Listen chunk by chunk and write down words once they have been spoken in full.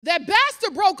That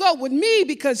bastard broke up with me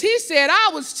because he said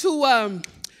I was too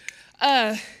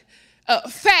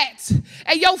fat.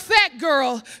 Hey, yo, fat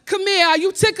girl, come here, are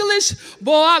you ticklish?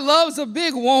 Boy, I loves a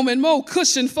big woman, more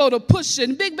cushion for the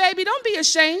pushing. Big baby, don't be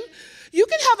ashamed. You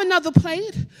can have another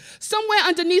plate. Somewhere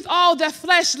underneath all that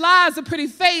flesh lies a pretty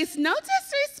face. No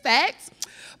disrespect,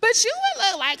 but you would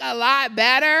look like a lot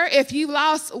better if you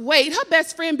lost weight. Her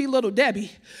best friend be Little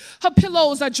Debbie. Her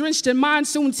pillows are drenched in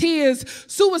monsoon tears.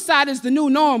 Suicide is the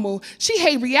new normal. She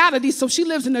hate reality, so she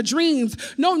lives in her dreams.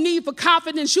 No need for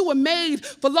confidence. You were made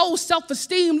for low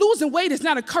self-esteem. Losing weight is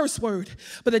not a curse word,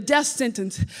 but a death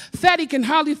sentence. Fatty can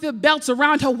hardly fit belts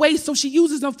around her waist, so she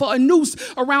uses them for a noose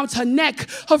around her neck.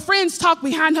 Her friends talk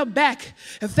behind her back.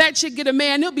 If that chick get a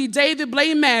man, it'll be David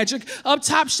Blaine Magic. Up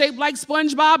top shaped like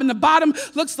SpongeBob, and the bottom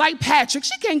looks like Patrick.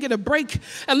 She can't get a break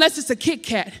unless it's a Kit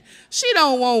Kat. She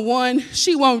don't want one,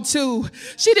 she want two.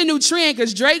 She the new trend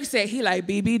because Drake said he like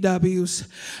BBWs.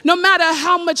 No matter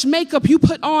how much makeup you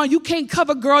put on, you can't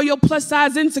cover, girl, your plus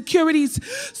size insecurities.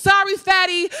 Sorry,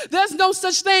 fatty, there's no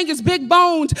such thing as big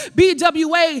boned.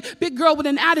 BWA, big girl with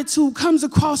an attitude, comes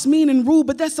across mean and rude,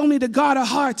 but that's only to guard her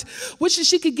heart. Wishes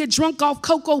she could get drunk off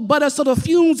cocoa butter so the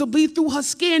fumes will bleed through her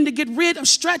skin to get rid of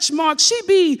stretch marks. She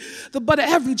be the butt of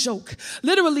every joke.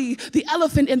 Literally, the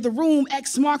elephant in the room,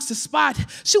 X marks the spot.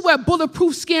 She wear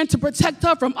bulletproof skin to protect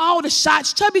her from all the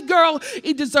shots. Chubby girl,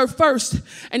 eat dessert first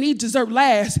and eat dessert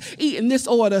last. Eat in this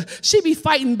order. She be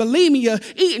fighting bulimia,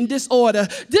 eating disorder.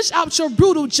 Dish out your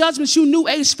brutal judgments, you new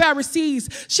age Pharisees.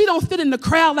 She don't fit in the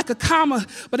crowd like a comma,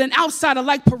 but an outsider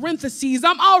like parentheses.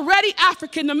 I'm already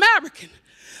African American.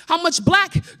 How much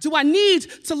black do I need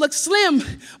to look slim?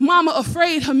 Mama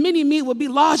afraid her mini-me would be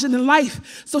larger than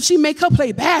life, so she make her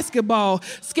play basketball.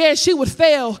 Scared she would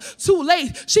fail. Too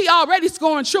late, she already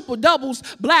scoring triple doubles.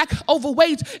 Black,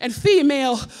 overweight, and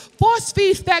female. Force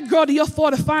feed fat girl to your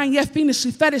fortifying yet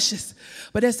fiendishly fetishes.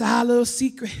 But it's our little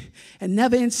secret and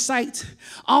never in sight.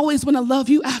 Always want to love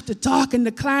you after dark and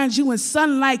declines you in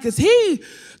sunlight, because he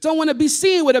don't want to be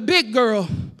seen with a big girl.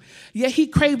 Yeah, he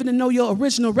craving to know your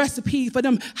original recipe for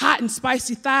them hot and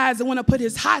spicy thighs and want to put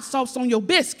his hot sauce on your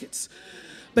biscuits.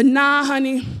 But nah,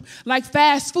 honey, like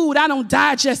fast food, I don't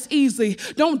digest easily.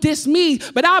 Don't diss me,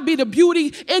 but I'll be the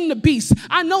beauty and the beast.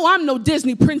 I know I'm no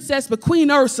Disney princess, but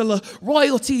Queen Ursula,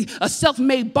 royalty, a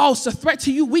self-made boss, a threat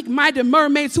to you weak-minded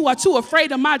mermaids who are too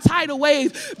afraid of my tidal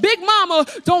wave. Big mama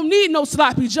don't need no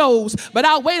sloppy joes, but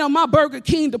I'll wait on my Burger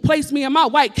King to place me in my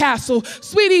White Castle.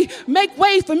 Sweetie, make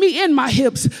way for me in my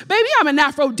hips. Baby, I'm an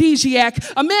aphrodisiac.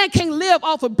 A man can't live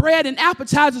off of bread and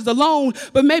appetizers alone,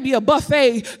 but maybe a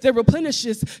buffet that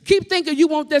replenishes. Keep thinking you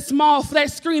want that small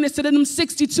flat screen instead of them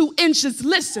 62 inches.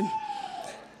 Listen,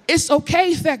 it's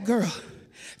okay, fat girl.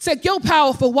 Take your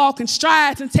powerful walking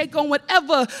strides and take on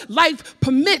whatever life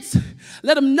permits.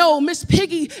 Let them know Miss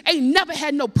Piggy ain't never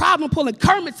had no problem pulling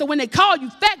Kermit, so when they call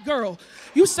you fat girl,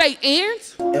 you say and?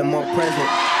 In my present,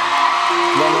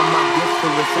 roll on my gift for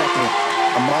a second.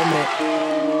 A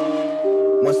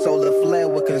moment, one solar flare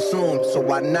would consume, so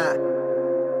why not?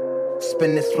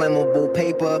 Spin this flammable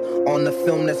paper on the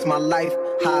film that's my life.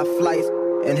 High flights,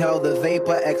 inhale the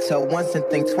vapor, exhale once and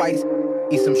think twice.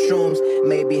 Eat some shrooms,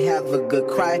 maybe have a good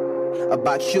cry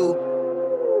about you.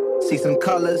 See some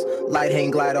colors, light hang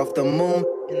glide off the moon.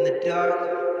 In the dark,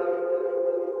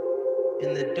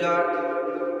 in the dark,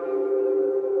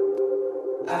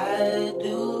 I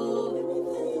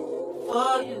do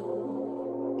for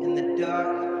you. In the dark,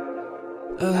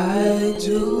 I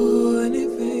do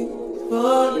anything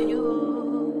for you.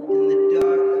 In the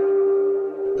dark,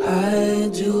 I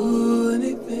do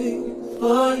anything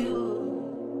for you.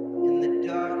 In the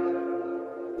dark,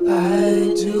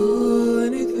 I do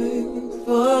anything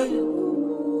for you.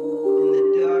 In the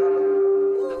dark,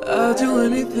 I'll do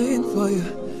anything for you.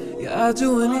 Yeah, I'll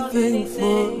do anything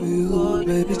for you.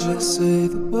 Baby, just say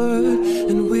the word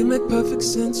and we make perfect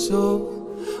sense. So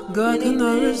God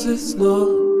cannot resist,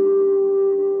 no.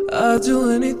 I'll do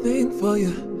anything for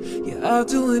you. Yeah, I'll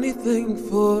do anything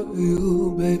for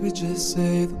you. Baby, just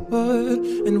say the word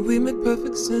and we make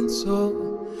perfect sense.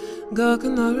 So God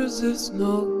cannot resist,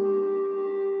 no.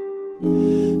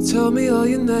 Tell me all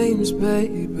your names,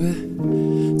 baby.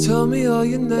 Tell me all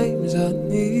your names, I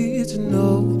need to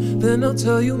know. Then I'll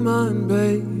tell you mine,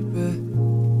 baby.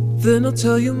 Then I'll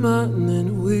tell you mine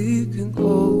and we can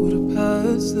go to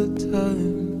pass the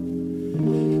time.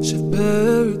 Shift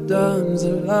paradigms,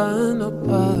 align our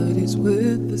bodies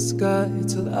with the sky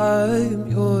till I am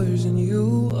yours and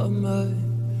you are mine.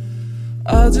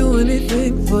 I'll do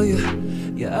anything for you.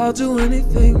 Yeah, I'll do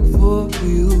anything for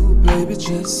you. Baby,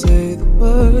 just say the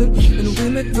word and we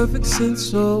make perfect sense.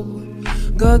 So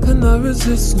God cannot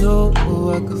resist, no.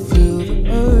 I could feel the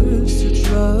urge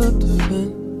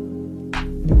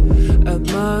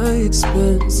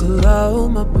expense. Allow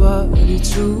my body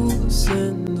to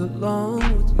ascend along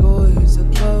with yours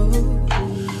and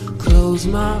love. Close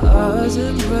my eyes,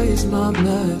 embrace my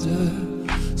bladder.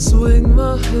 Swing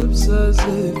my hips as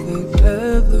if they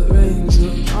bear the reins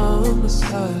of arm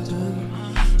beside her.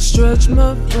 Stretch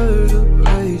my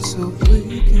vertebrae so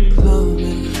we can climb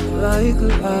it like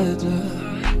a ladder.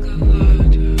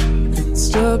 And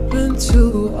step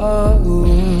into our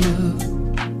world.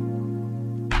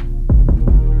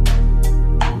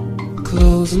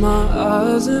 Close my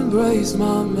eyes, embrace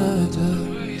my matter.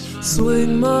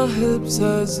 Swing my hips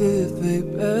as if they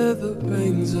bear the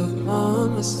reins of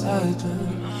arm beside her.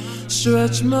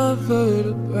 Stretch my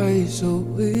vertebrae so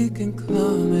we can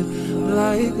climb it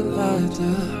like a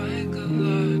ladder.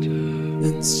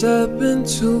 And step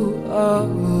into our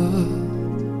world.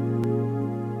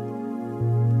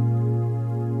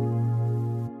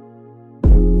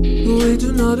 We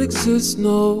do not exist,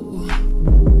 no.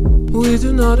 We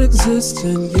do not exist,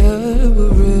 and yeah,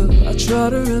 we're real. I try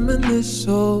to reminisce,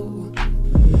 so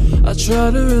I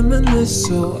try to reminisce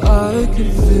so I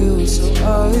can feel, so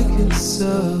I can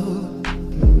sell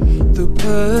through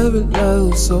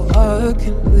parallels, so I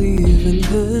can leave and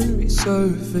then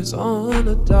resurface on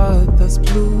a dot that's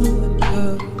blue and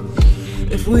hell.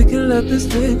 If we can let this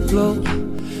thing flow,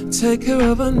 take care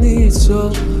of our needs so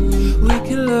we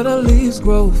can let our leaves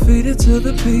grow, feed it to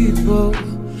the people.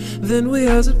 Then we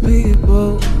as a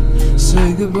people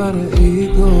say goodbye to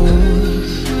ego.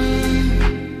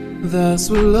 That's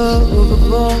what love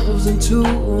evolves into,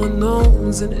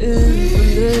 unknowns and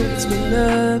infinites we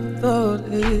never thought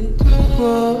it would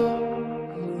grow.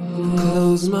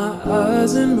 Close my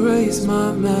eyes, embrace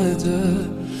my matter.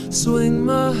 Swing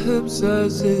my hips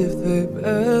as if they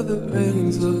bear the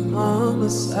reins of Mama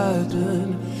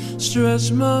Saturn.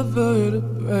 Stretch my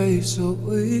vertebrae so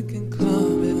we can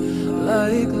climb it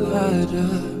like a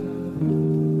ladder.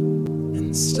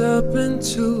 And step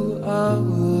into our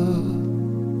world.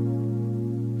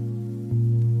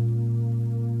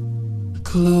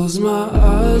 Close my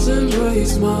eyes,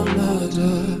 embrace my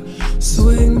matter.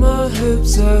 Swing my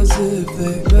hips as if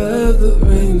they bear the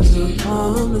reins of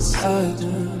Mama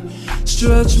Saturn.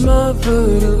 Stretch my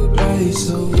vertebrae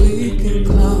so we can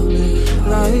climb it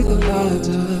like a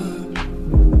ladder.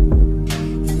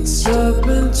 And step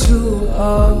into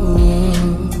our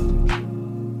world.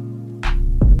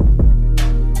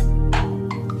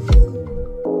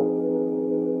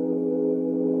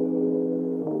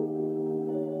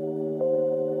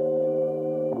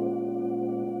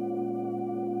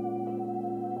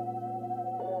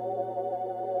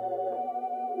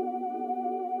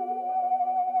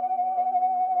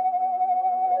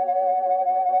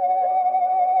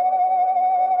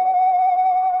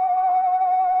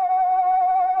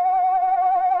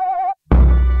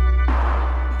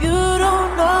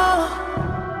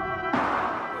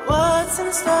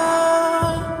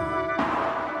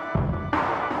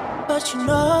 But you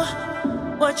know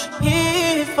what you're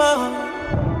here for.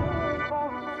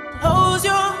 Close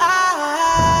your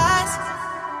eyes,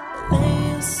 lay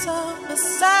yourself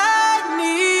beside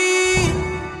me.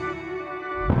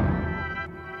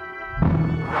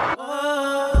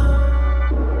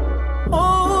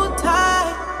 Hold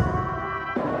tight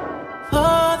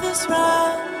for this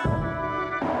ride.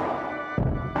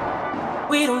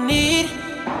 We don't need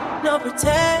no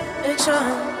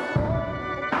protection.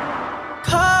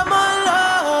 Come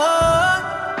along,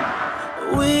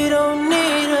 we don't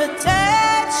need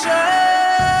attention.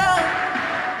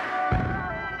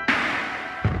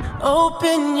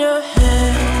 Open your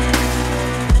hand,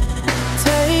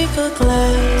 take a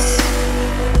glass.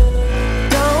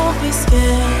 Don't be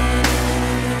scared,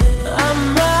 I'm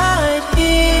right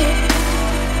here.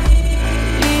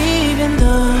 Even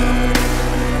though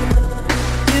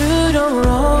you don't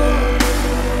roll,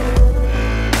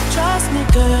 trust me,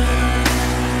 girl.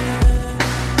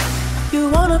 You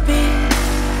wanna be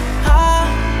high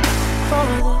for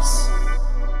this.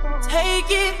 Take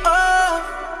it off.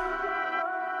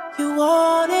 You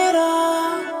want it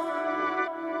all.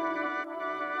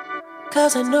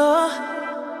 'Cause I know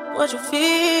what you're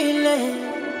feeling.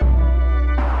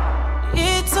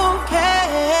 It's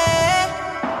okay,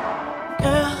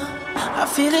 girl, I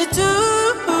feel it too.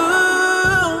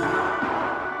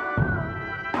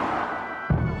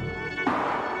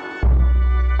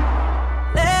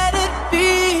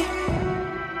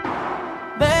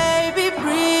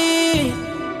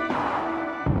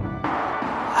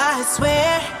 I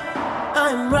swear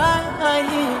I'm right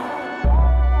here.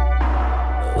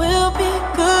 We'll be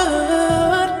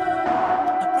good.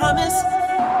 I promise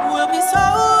we'll be so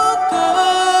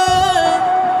good.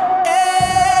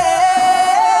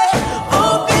 Yeah.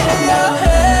 Open your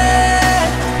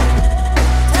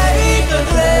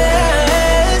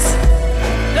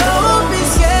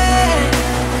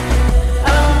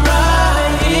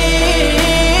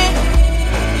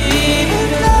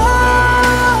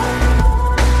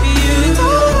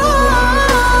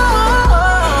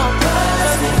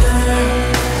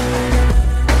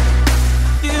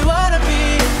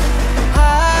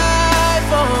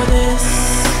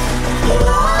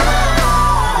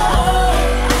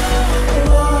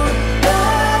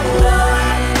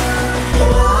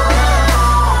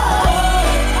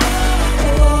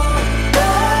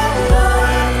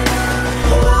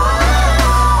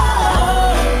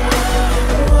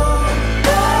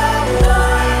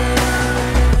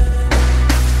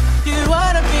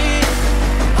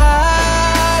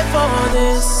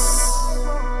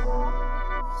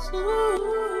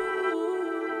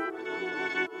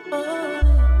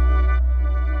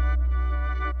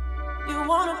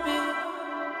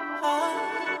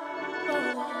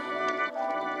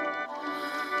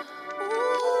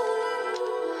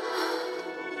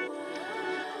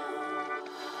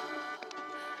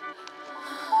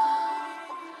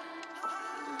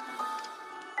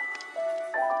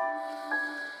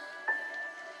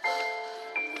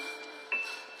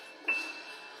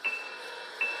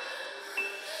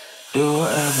Do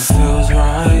whatever feels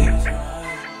right.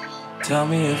 Tell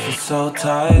me if it's so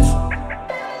tight.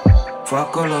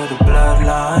 Fuck all of the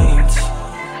bloodlines.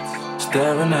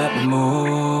 Staring at the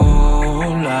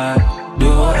moonlight. Do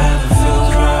whatever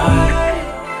feels right.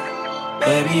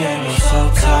 Baby, ain't no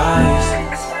so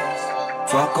tight.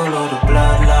 Fuck all of the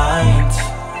bloodlines.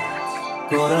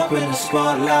 Caught up in the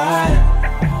spotlight.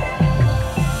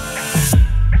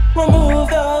 Remove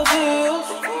those heels.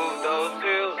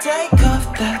 Take off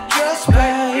that dress,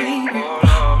 baby.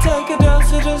 Take a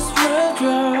dose of this red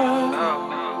drug.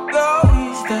 Go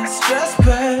ease that stress,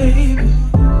 baby.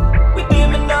 We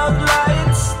dimming out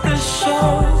lights. The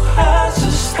show has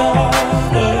just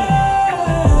started.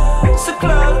 So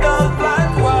close those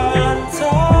black wine.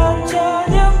 Touch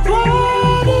on your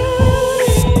body.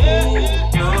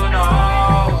 You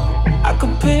know I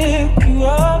could pick you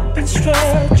up and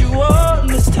stretch you on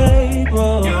this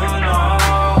table. You know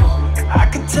I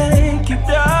could take you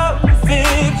down and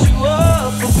fix you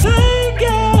up and play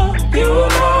girl. You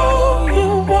know you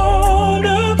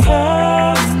wanna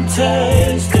come and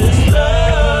taste this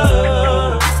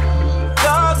love.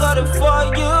 God got it for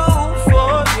you,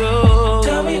 for you.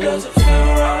 Tell me, does it feel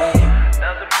right?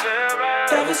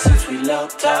 Ever since we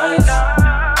locked eyes,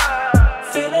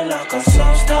 feeling like our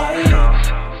souls tight.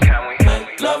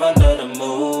 Make love under the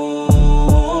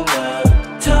moonlight.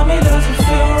 Tell me, does it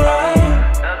feel right?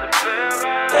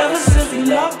 Ever since we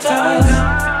locked eyes,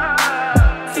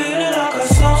 feeling like our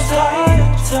souls tight.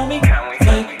 Tell me,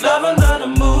 make love under the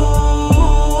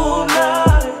moonlight.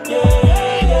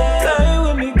 Yeah, yeah. Play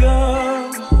with me,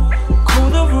 girl. Cool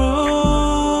the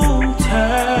room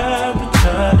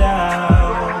temperature down.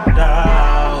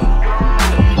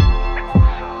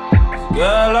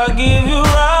 Girl, I give you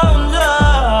rounds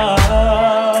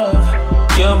of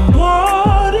your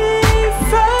body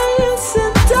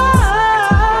facing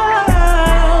down.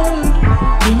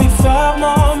 Give me 5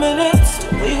 more minutes,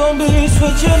 we gon' be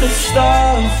switching the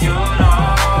stuff. You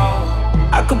know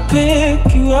I could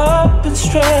pick you up and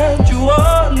stretch you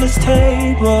on this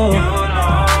table. You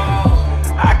know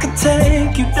I could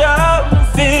take you down and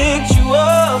fix you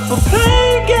up and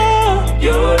play girl.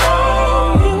 You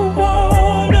know you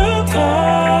wanna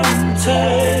come and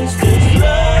taste this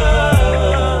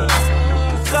love.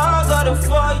 'Cause I got it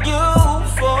for you,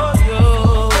 for you.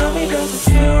 Tell me, does it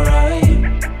feel right?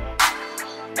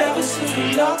 Ever since we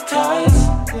locked eyes,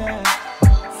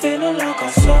 feeling like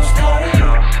our souls tight.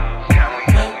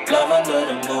 Make love under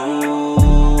the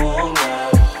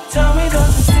moonlight. Tell me,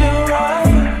 does it feel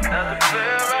right?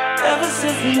 Ever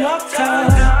since we locked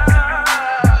eyes,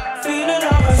 feeling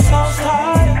like our souls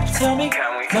tight. Tell me,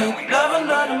 make love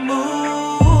under the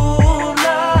moonlight.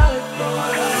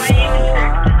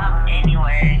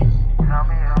 Anyway,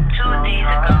 2 days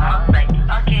ago, I was like,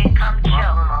 okay, come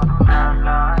chill.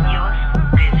 You was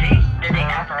busy. The day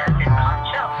after that, said come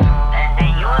chill. And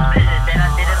then you was busy. Then I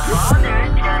didn't bother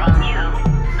telling you,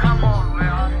 come over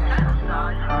all the time.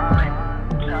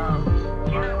 So,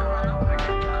 you know, come on over.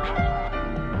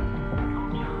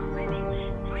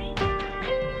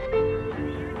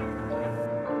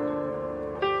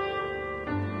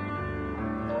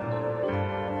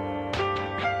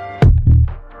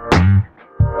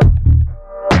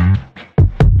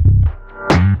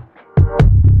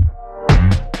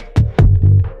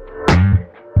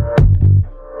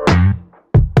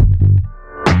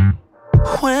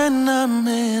 When I'm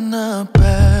in a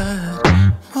bad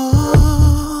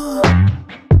mood,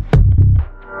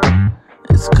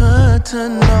 it's good to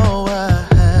know I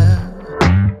have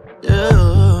you.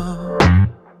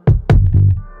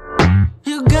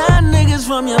 You got niggas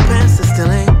from your past that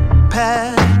still ain't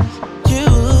past you.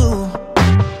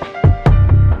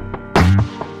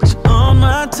 But you're on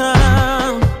my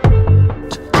time,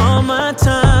 you're on my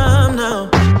time now,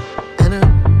 and it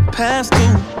passed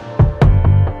due.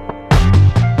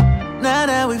 Now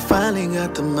that we finally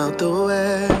got them out the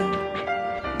way,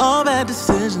 all bad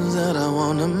decisions that I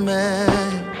wanna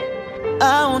make.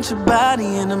 I want your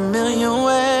body in a million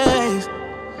ways.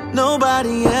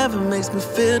 Nobody ever makes me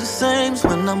feel the same as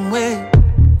when I'm with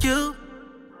you.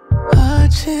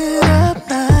 Arch it up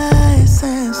nice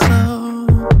and slow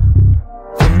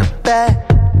from the back.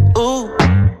 Ooh,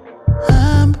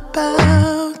 I'm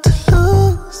about to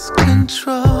lose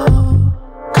control,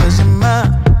 'cause you're my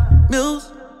muse.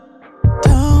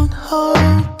 Don't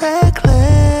hold back,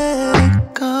 let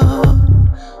it go.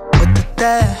 What did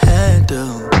that do?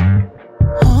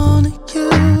 Only you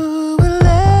will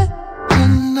let me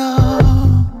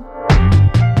know.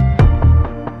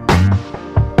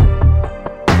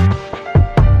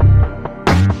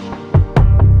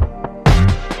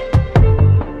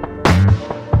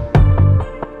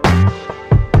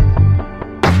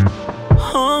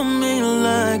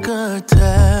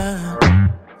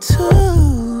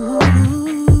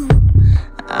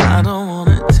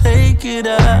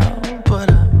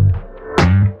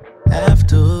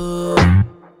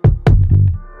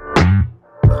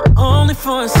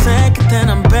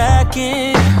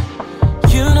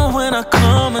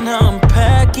 now I'm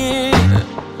packing.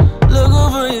 Look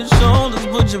over your shoulders,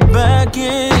 put your back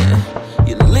in.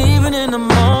 You're leaving in the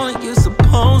morning, you're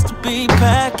supposed to be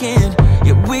packing.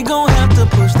 Yeah, we gon' have to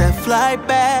push that flight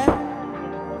back.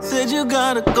 Said you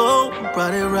gotta go,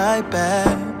 brought it right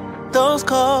back. Those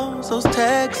calls, those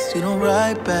texts, you don't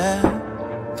write back.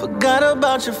 Forgot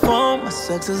about your phone, my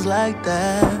sex is like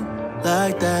that,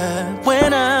 like that.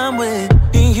 When I'm with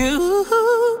you,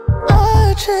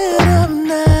 I treat up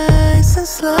nice and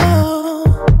slow.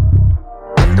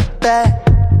 In the back,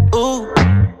 ooh,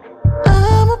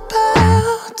 I'm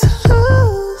about to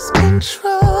lose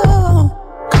control.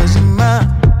 'Cause you're my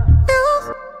muse,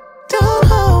 don't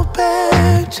hold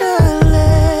back, just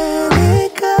let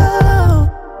it go.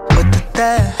 What did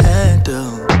that do?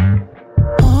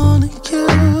 Only you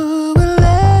will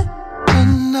let me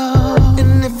know.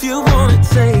 And if you wanna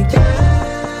take it,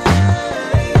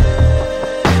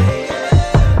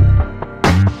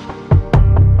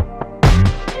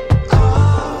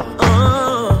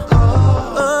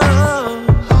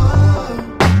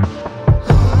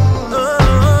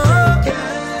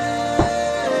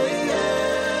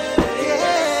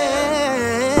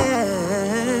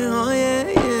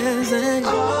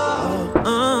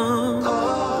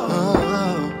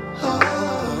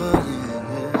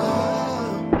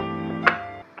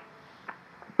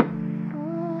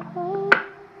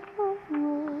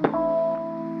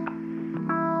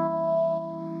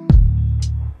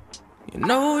 you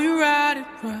know you ride it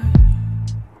right.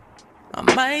 I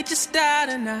might just die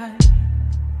tonight,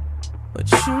 but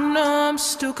you know I'm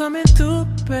still coming through,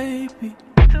 baby.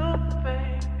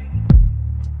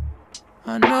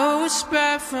 I know it's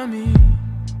bad for me,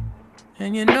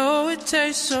 and you know it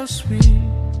tastes so sweet.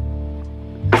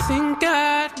 I think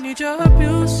I need your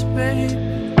abuse, baby.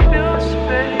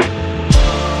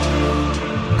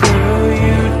 Girl,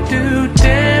 you do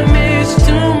damage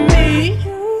to me.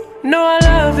 No, I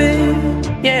love it,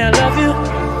 yeah, I love you.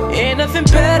 Ain't nothing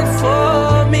better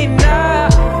for me now.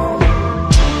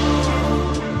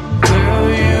 Girl,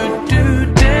 you do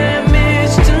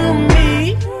damage to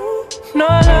me. No,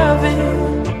 I love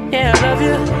it, yeah, I love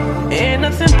you. Ain't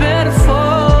nothing better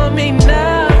for me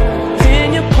now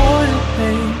than your poison,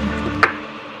 babe.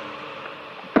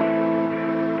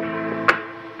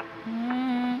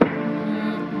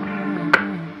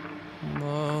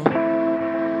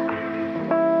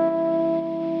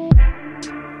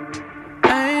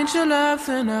 Ain't your love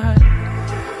and I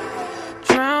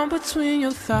drown between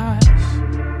your thighs.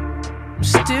 I'm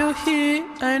still here,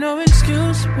 ain't no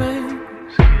excuse, babe.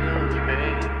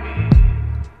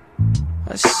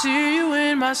 I see you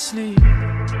in my sleep.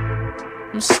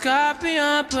 I'm scarred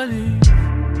beyond belief.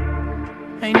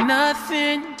 Ain't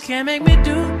nothing you can't make me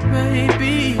do,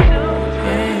 baby.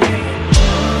 Yeah.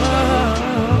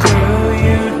 Girl,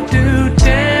 you do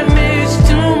damage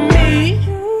to me.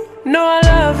 No, I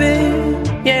love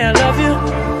it, yeah, I love you.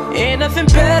 Ain't nothing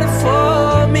better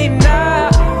for me now.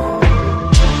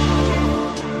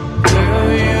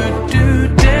 Girl, you do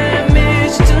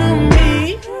damage to me.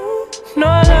 No,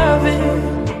 I love it,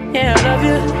 yeah, I love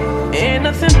you. Ain't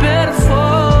nothing better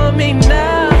for me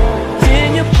now than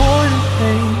your poison,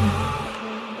 babe.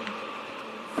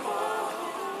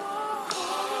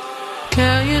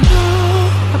 Girl, you know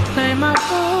I play my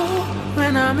role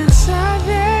when I'm inside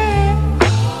there.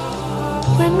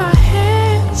 When my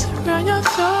hands around your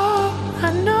throat, I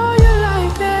know you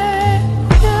like that.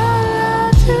 Yeah,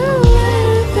 I'll do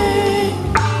anything.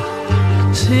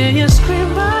 See you scream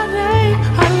my name,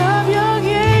 I love your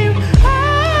game. I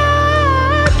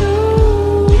do.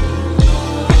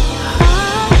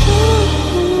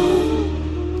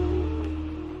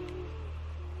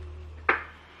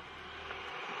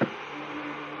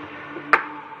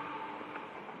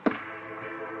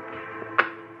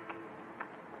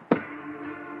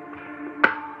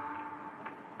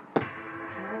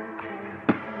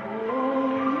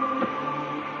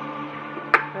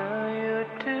 You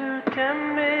do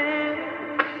damage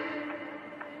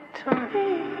to me.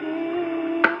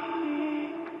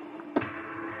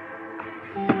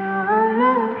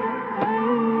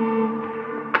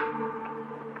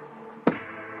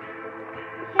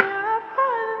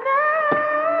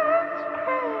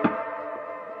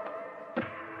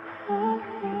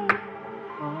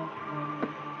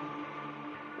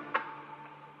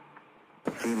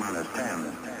 T-minus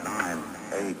 10, 9,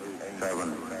 8,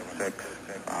 7, 6,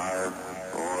 5,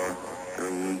 4,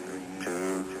 3,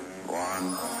 2,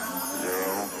 1,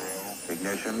 0.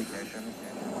 Ignition.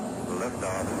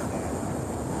 Liftoff.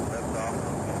 Liftoff.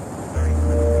 Very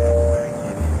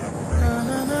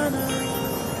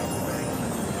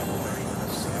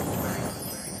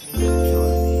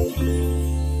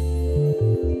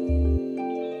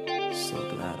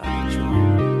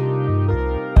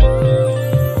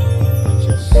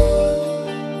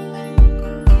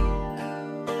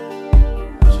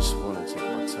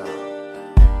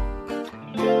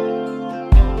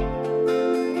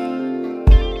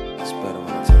It's better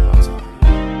when I take my time.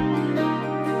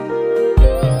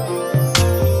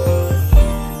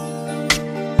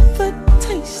 The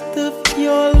taste of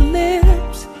your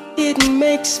lips, it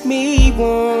makes me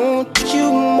want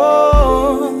you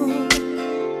more.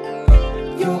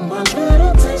 You're my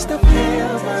little taste of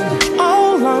heaven,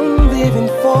 all I'm living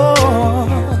for.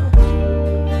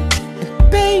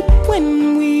 And babe,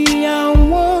 when we are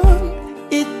one,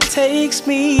 it takes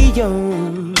me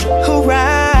on a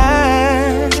ride.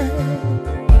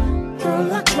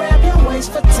 Girl, I grab your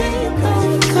waist for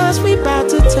 10, cause we bout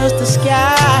to touch the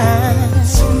sky.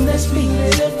 Soon as we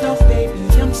lift off, baby,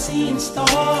 I'm seeing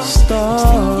stars. Stars. Next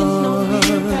thing you know,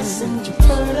 we're passing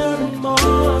Jupiter and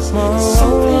Mars.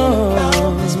 Something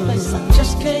about this place, I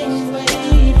just can't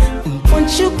wait. And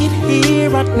once you get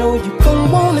here, I know you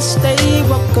gon' wanna stay.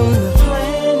 Welcome to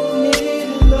Planet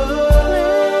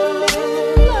Love.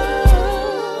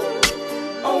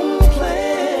 On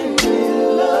Planet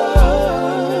Love.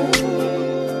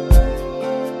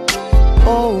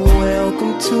 Oh,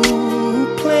 welcome to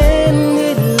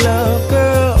Planet Love,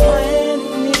 girl.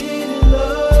 Planet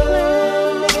Love.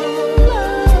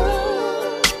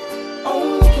 On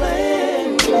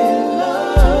Planet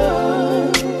Love.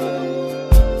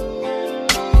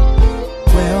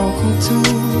 Welcome to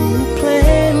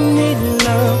Planet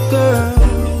Love, girl.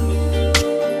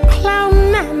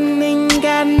 Cloud9 ain't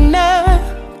got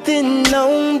nothing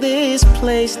on this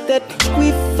place that we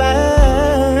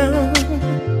found.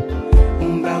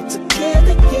 I'm about to give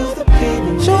you the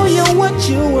pin, show you what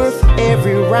you're worth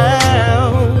every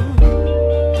round.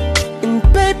 And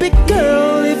baby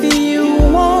girl, if you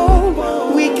want,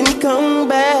 we can come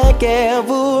back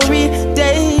every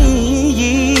day.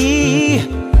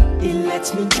 It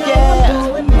lets me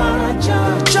doing my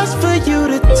job just for you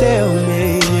to tell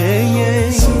me.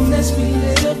 Soon as we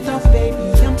lift off, baby,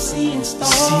 I'm seeing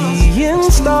stars. Seeing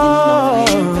stars.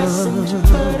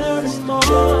 Jupiter and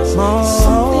Mars.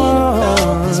 Something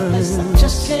about this place, I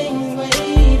just can't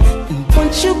wait. And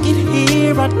once you get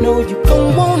here, I know you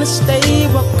gon' wanna stay.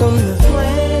 Welcome to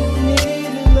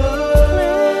Planet Love.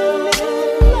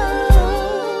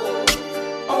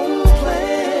 On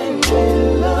Planet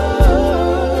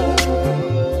Love.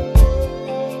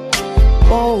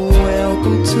 Oh,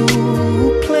 welcome to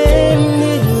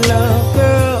Planet Love,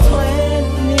 girl.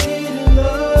 Planet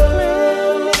Love.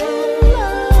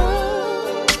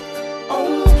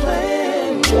 On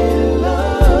Planet Love.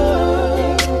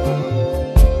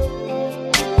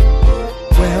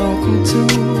 Welcome to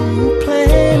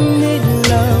Planet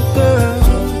Love, girl.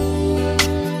 Planet Love.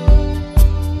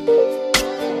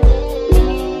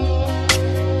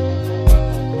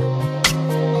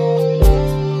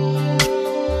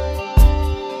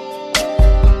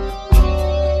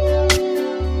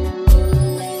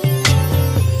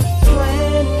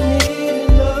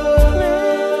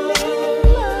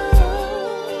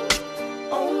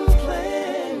 On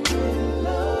Planet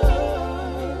Love.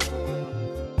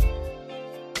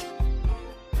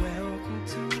 Welcome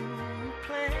to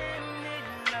Planet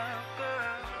Love,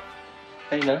 girl.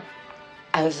 Hey, now.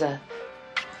 I was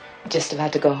just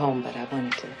about to go home, but I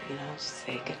wanted to,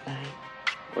 say goodnight.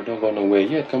 Well, don't go nowhere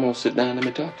yet. Come on, sit down. Let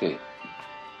me talk to you.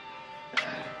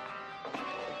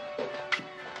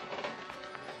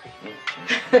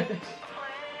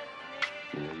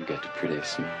 You got the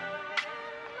prettiest smile.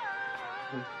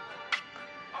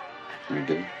 You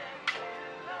do?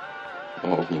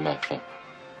 Oh, open your mouth up.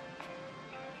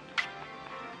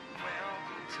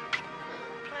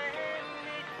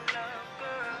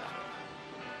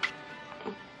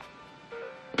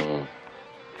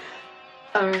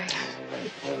 All right.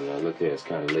 Well, now, look here. It's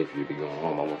kind of late for you to be going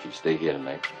home. I want you to stay here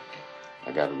tonight.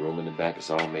 I got a room in the back. It's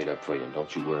all made up for you. And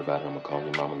don't you worry about it. I'm going to call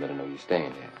your mama and let her know you're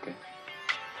staying there, okay?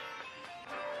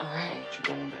 All right. You're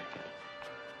going back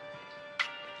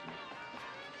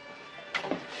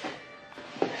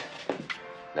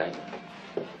there. Night.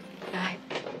 Night.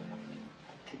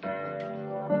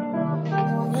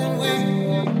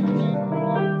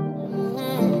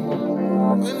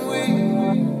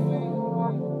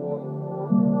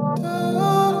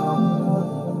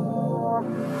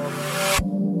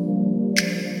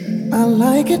 I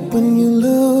like it when you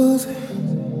lose it.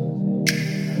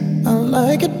 I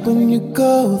like it when you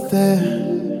go there.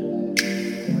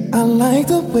 I like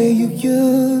the way you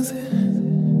use it.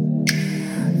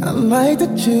 I like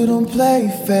that you don't play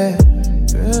fair.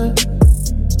 Yeah.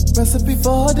 Recipe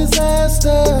for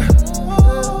disaster.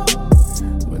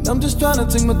 When I'm just trying to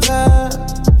take my time.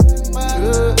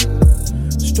 Yeah.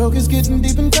 Stroke is getting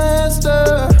deep and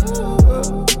faster.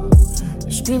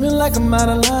 You're screaming like I'm out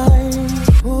of line.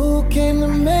 Who came to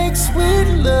make sweet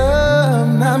love?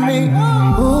 Not me.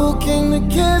 Who came to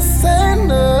kiss and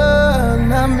love?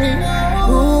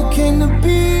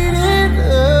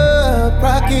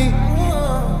 Rocky.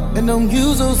 And don't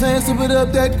use those hands to put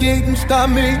up that gate and stop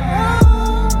me.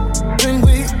 When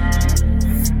we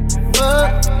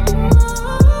fuck,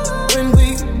 when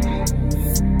we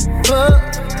fuck,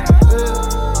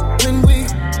 when we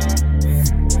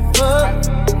fuck,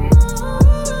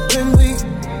 when we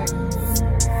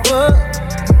fuck.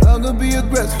 I could be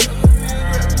aggressive,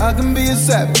 I can be a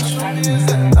savage.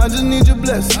 I just need your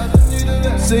blessing.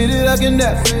 Say that I can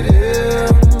nap. Yeah.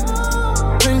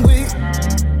 When we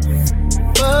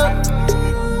fuck,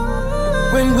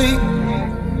 when we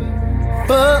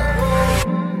fuck.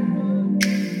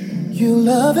 You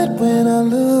love it when I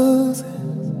lose it.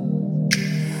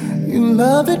 You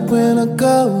love it when I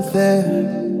go there.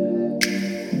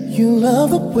 You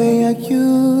love the way I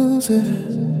use it.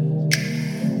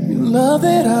 You love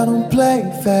that I don't play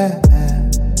fair.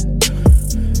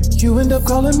 You end up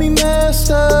calling me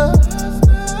master.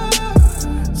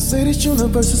 Say this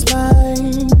universe is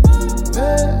mine.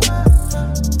 Yeah.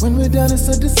 When we're done, it's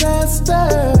a disaster.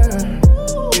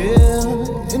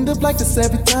 Yeah, end up like this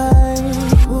every time.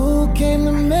 Who came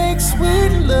to make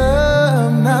sweet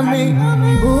love? Not me.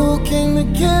 Who came to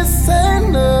kiss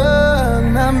and love?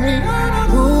 Not me.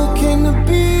 Who came to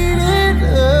beat it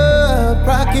up?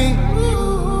 Rocky.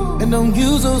 And don't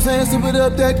use those hands to put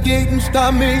up that gate and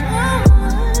stop me.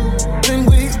 When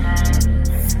we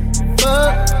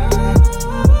fuck,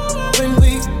 when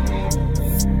we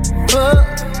fuck,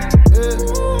 yeah.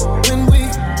 When we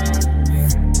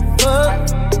fuck,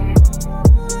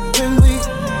 when we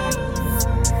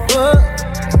fuck.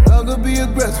 I could be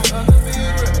aggressive,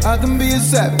 I can be a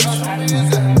savage.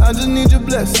 I just need your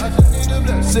blessing.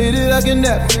 Say that I can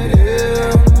nap.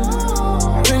 Yeah.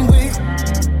 When we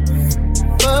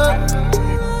fuck,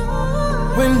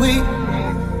 when we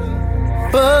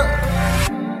fuck.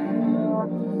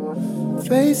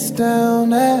 Face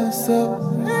down, ass up.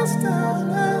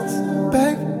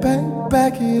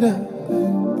 Back it up.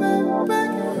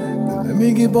 Let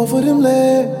me get both of them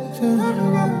legs, yeah.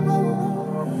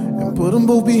 And put them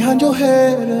both behind your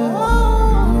head.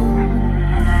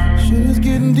 Shit is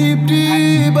getting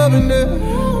deep up in there.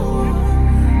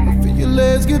 I feel your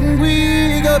legs getting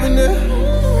weak up in there.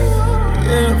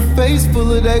 Yeah, face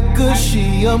full of that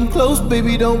gushy. I'm close,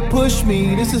 baby, don't push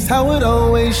me. This is how it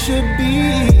always should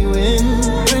be.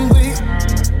 When we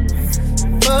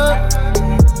fuck,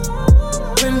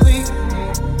 when we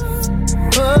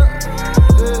fuck,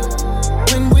 yeah.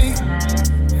 When we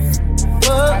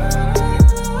fuck,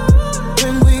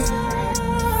 when we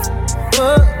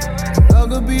fuck. I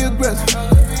could be aggressive,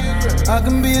 I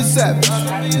can be a savage.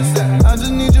 I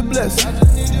just need your blessing.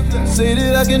 Say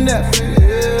that I can nap.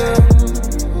 Yeah.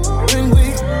 When we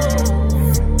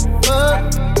fuck,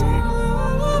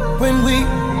 when we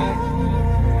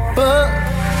fuck.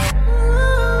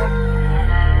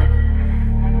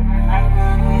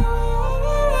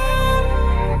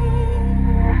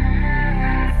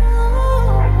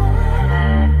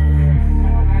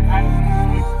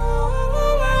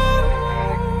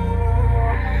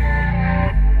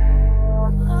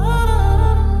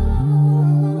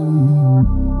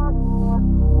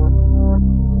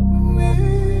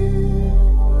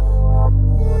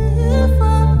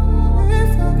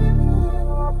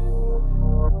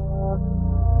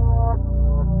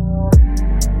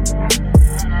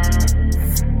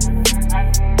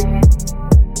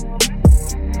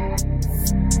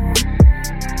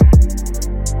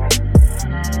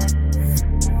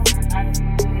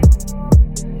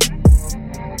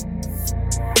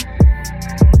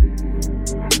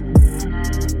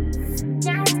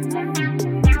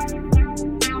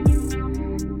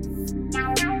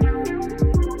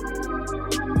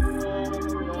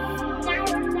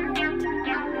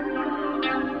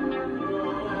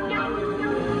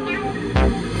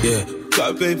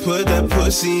 They put that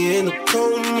pussy in a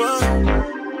coma.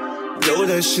 Blow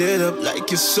that shit up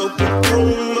like it's soap and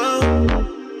coma.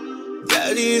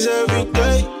 Daddy's every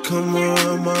day, come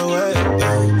around my way.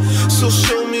 So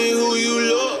show me who you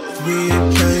love. We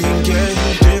ain't playing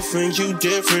games. Different, you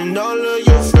different. All of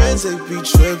your friends, they be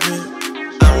tripping.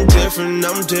 I'm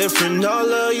different.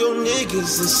 All of your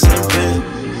niggas is simping.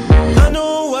 I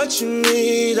know what you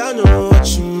need,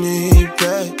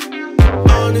 babe.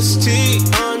 Honesty,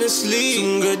 honestly,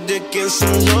 some good dick and some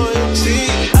loyalty.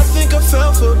 I think I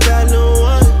fell for bad little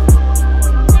one.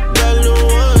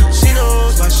 She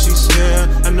knows why she's here.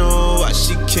 I know why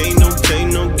she can't, no pain,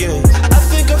 no gain. I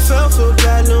think I fell for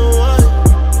bad little one.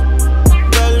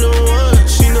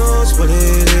 She knows what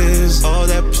it is. All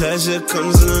that pleasure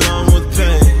comes along with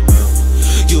pain.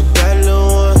 You bad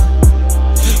little one.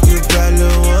 You bad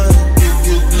little one.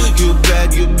 You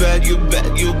bad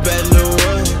little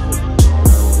one.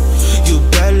 You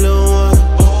bad little one.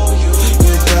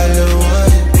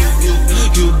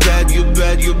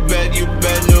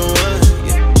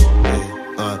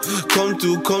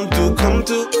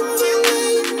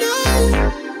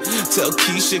 tonight. Tell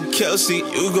Keisha, Kelsey,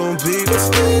 you gon' be with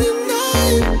me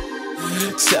tonight.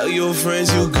 Tell your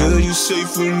friends you good, you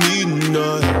safe with me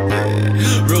tonight.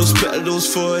 Yeah. Rose petals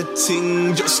for a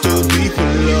ting, just to be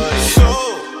polite. So,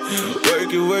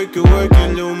 work it,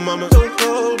 little mama, don't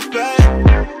hold back.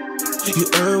 You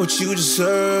earn what you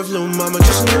deserve, little mama,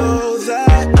 just know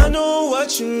that. I know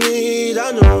what you need,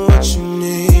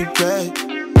 babe.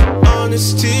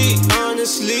 Honesty,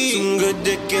 honestly, some good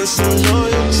dick and some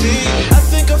loyalty. I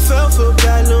think I fell for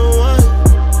bad little one.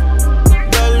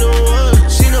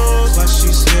 She knows why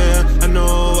she's here, I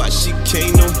know why she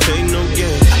can't, no pain, no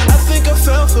gain. I think I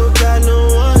fell for bad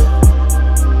little one.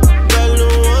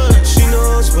 She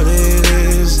knows what it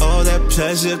is, all that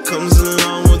pleasure comes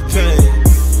along with pain.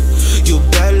 You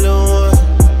bad little one,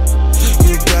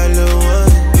 you bad little one.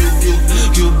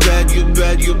 You bad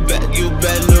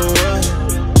little one.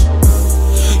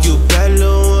 You bad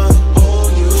little one.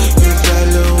 You bad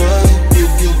little one.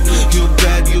 You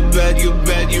bad little one. You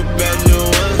bad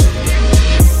little one.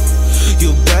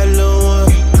 You bad little one.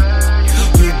 You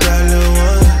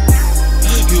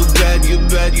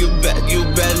bad little one.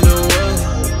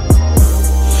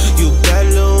 You bad little one. You bad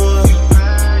little one. You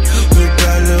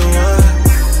bad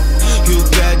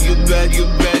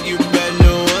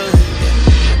little one.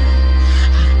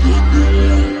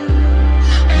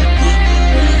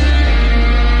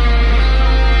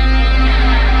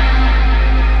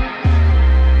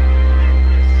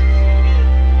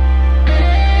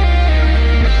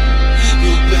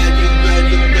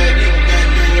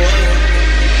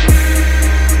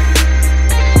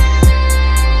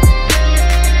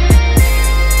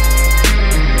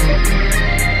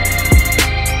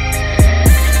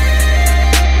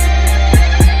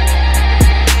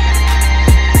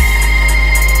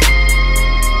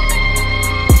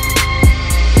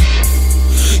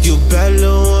 You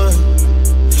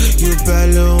bad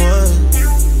little one.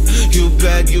 You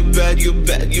bad little one.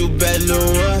 You bad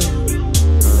little one.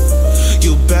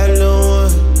 You bad little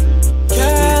one.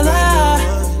 Girl, I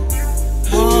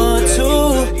want to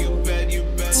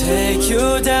take you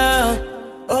down.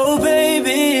 Oh,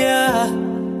 baby, yeah.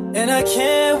 And I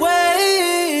can't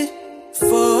wait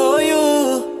for you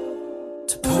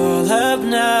to pull up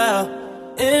now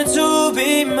and to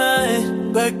be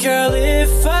mine. But girl,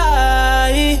 if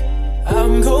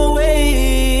I'm gonna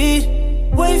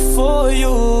wait for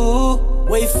you.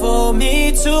 Wait for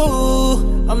me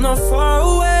too. I'm not far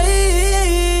away,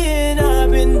 and I've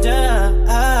been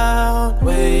down,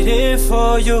 waiting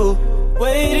for you,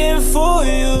 waiting for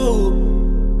you.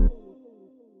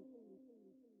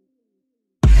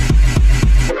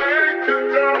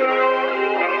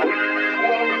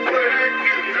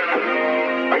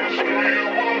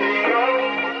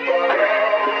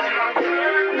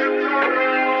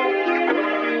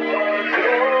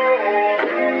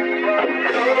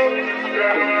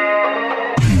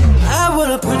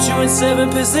 Put you in 7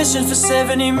 positions for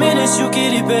 70 minutes, you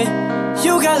get it, babe.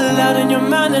 You got a lot in your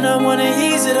mind and I wanna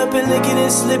ease it up and lick it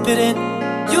and slip it in.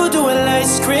 You do a light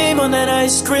scream on that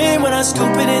ice cream when I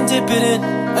scoop it and dip it in.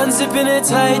 Unzipping the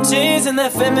tight jeans and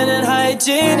that feminine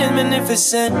hygiene is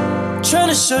magnificent.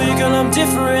 Tryna show you, girl, I'm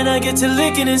different. I get to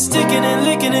licking and sticking and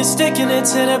licking and sticking it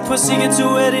till that pussy get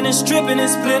too wet and it's stripping and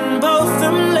splitting both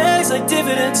them legs like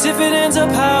dividends. If it ends up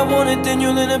how I want it, then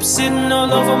you'll end up sitting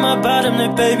all over my bottom.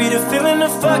 Then, baby, the feeling, the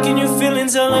fucking your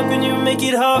feelings all up and you make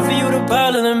it hard for you to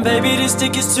bottle them. Baby, this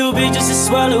dick is too big just to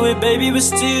swallow it, baby, but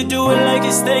still do it like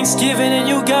it's Thanksgiving and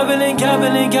you gobbling,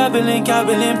 gobbling, gobbling,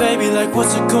 gobbling, baby, like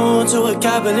what's it going to a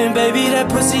gobbling, baby? That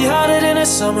pussy hotter than a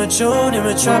summer June in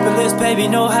Metropolis, baby,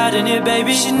 no hiding it,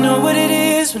 baby. She know what it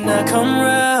is when I come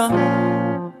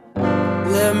round.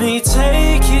 Let me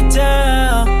take it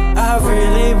down. I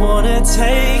really wanna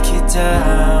take it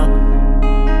down.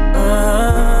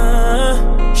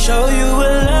 Show you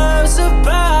what love's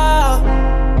about.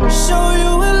 Show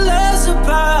you what love's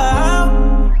about.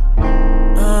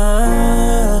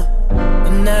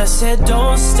 And I said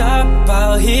don't stop,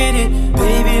 I'll hit it.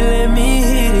 Baby, let me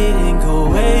hit it and go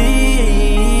away.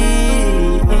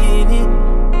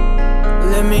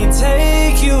 Let me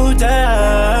take you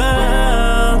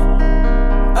down.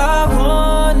 I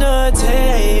wanna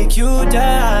take you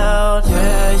down.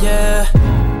 Yeah, yeah.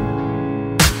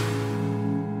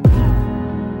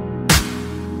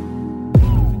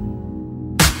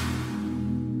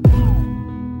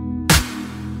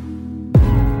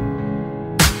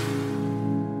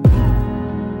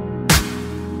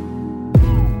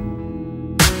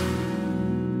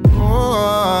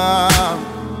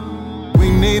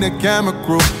 A camera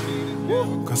crew,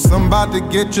 cause I'm about to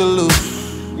get you loose.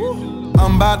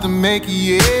 I'm about to make it,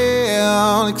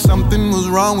 yeah, like something was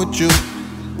wrong with you.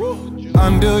 I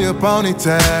undo your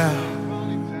ponytail,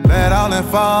 let all that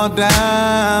fall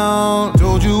down.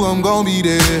 Told you I'm gonna be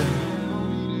there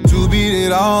to beat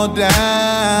it all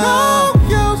down. No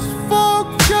use for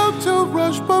you to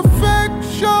rush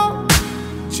perfection.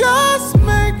 Just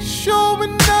make sure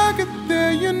when I get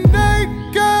there you're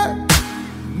naked.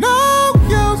 No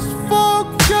use for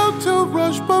you to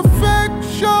rush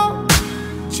perfection.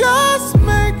 Just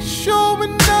make sure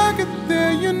when I get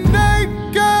there you're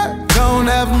naked. Don't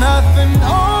have nothing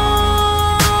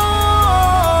on.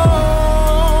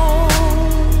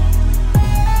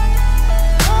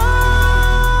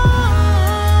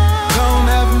 Don't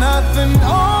have nothing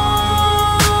on.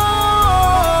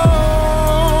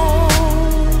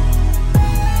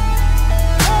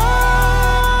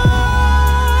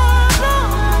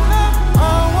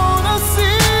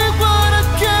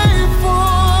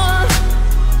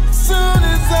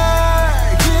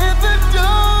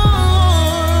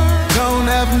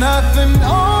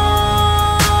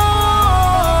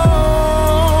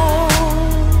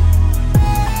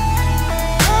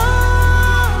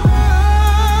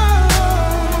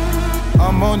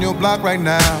 On your block right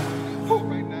now,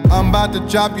 I'm about to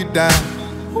chop you down.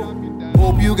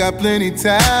 Hope you got plenty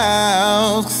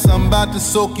towels, 'cause I'm about to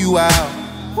soak you out.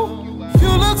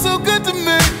 You look so good to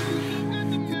me,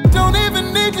 you don't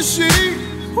even need your sheet.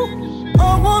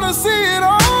 I wanna see it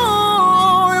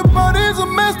all, your body's a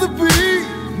masterpiece.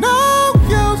 No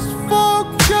use for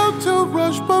you to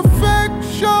rush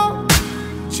perfection.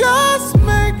 Just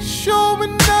make sure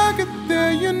when I get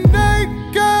there you're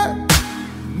naked.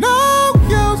 No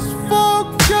use for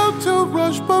you to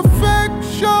rush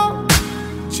perfection.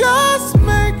 Just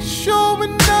make sure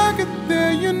when I get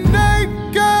there you're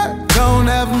naked. Don't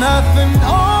have nothing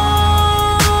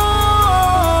on.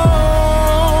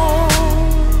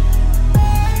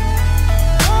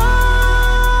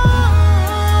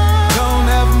 Don't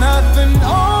have nothing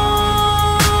on.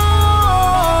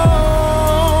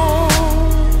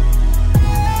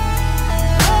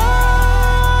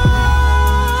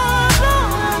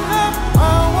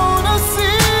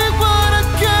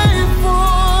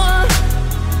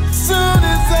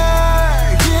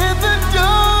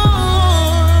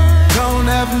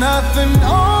 Nothing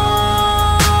on.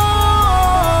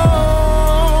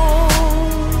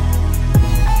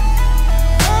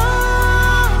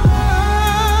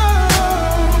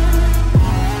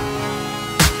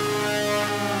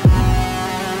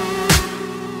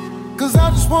 Cause I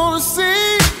just wanna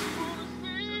see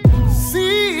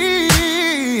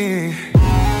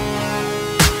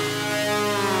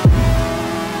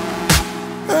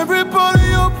everybody,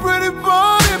 your pretty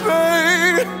body,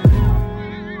 babe.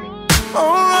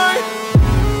 Alright.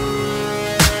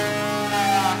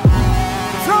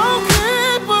 Don't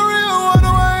keep for real, why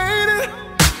do I hate it?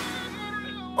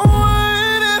 Oh, I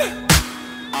hate it.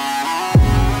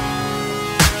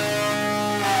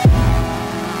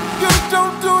 You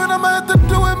don't do it, I'ma have to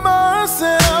do it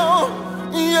myself.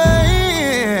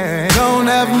 Yeah, don't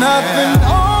have nothing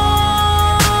on.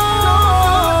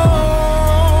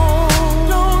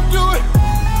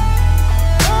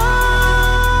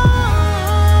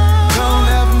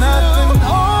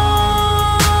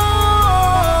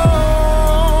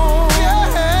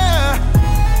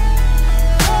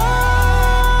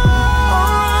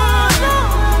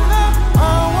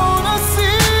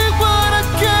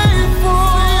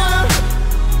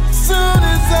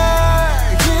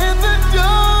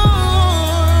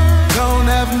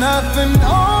 Nothing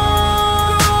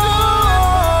on.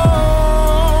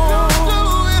 Don't do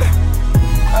it.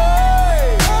 Hey.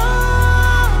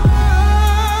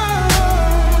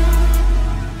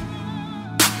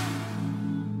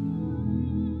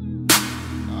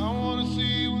 I wanna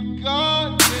see what God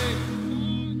did.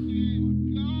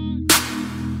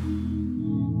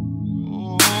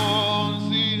 Oh, I wanna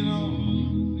see it all.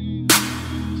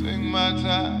 Take my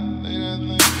time, lay that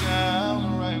thing down the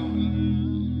right way.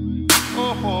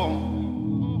 Oh.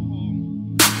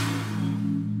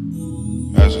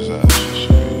 That's just how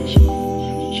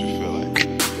she feel like.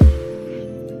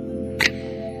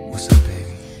 What's up,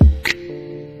 baby?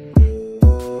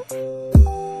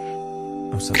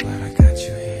 I'm so glad I got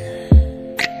you here.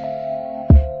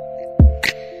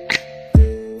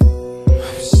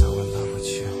 I'm so in love with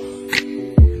you,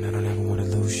 and I don't ever want to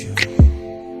lose you.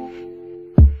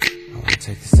 I want to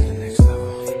take this to the next level.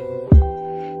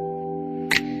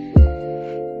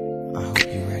 I hope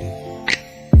you're ready.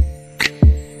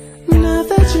 Now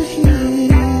that you're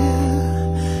here,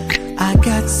 I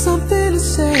got something to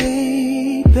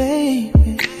say,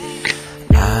 baby.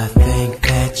 I think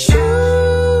that you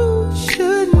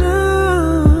should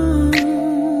know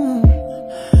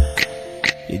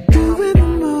you're doing the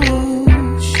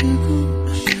most, sugar.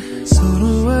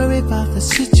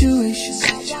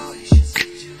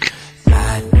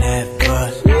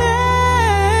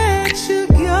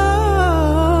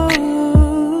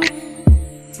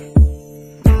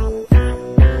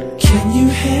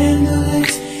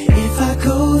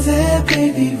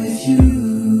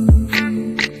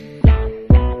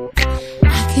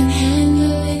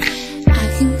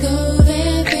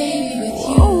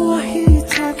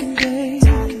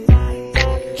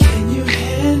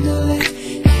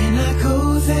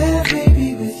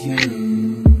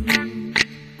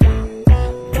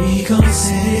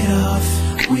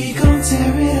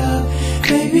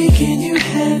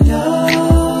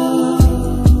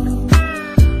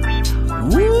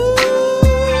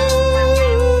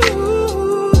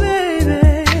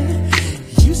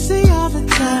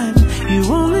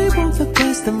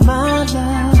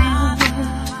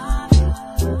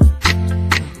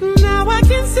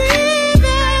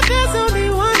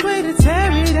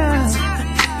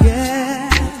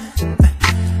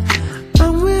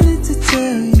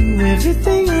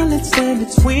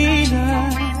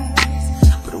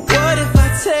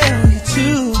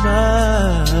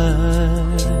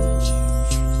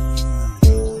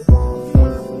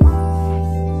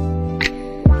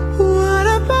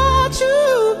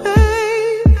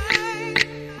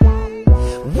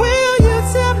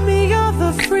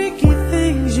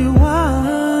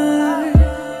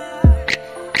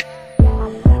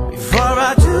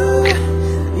 I do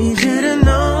need you to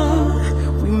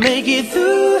know we make it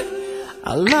through.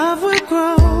 Our love will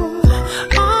grow.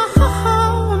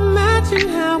 Oh, imagine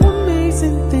how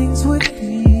amazing things would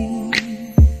be.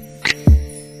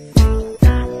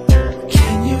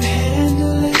 Can you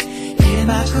handle it? Can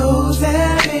I go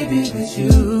there, baby, with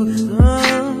you?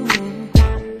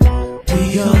 We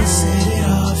gonna set it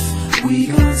off. We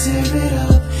gonna tear it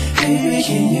up. Baby,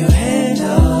 can you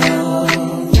handle?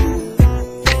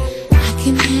 I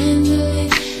can handle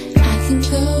it. I can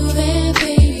go there,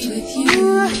 baby, with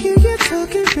you. I hear you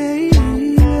talking,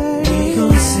 baby. We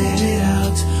gon' set it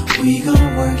out. We gon'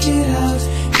 work it out.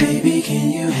 Baby, can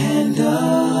you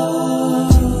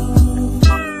handle?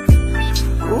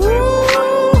 Ooh,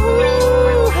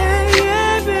 hey,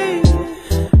 yeah, baby.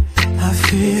 I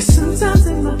fear sometimes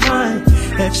in my mind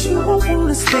that you won't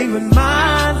wanna stay with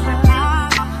mine.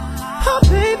 Oh,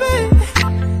 baby,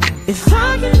 if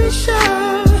I can be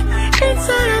sure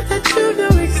inside out that you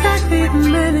know exactly the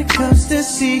minute comes to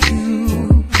see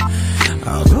you,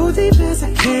 I'll go deep as I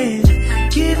can,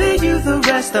 giving you the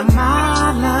rest of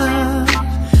my love.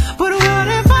 But what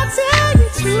if I tell you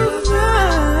too much?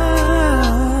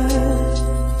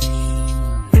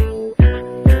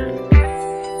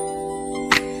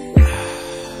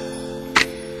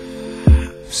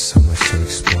 So much to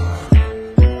explore,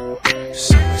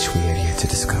 so much we have yet to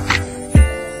discover.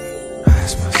 I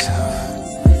ask myself,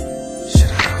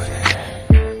 should I go there?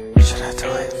 Should I do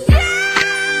it?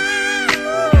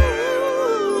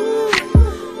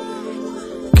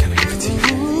 Can I give it to you,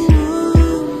 baby?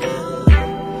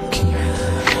 Can you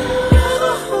handle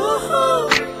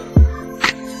it?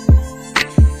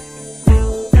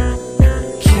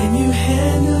 Can you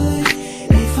handle it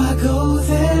if I go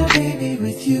there, baby,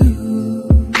 with you?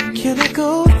 Can I go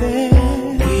there?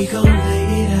 We gon'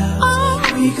 lay it out.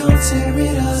 We gon' tear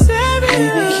it up.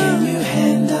 Baby, can you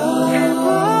handle?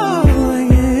 Can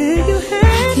you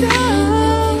handle?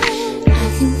 I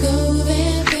can go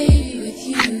there, baby, with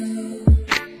you.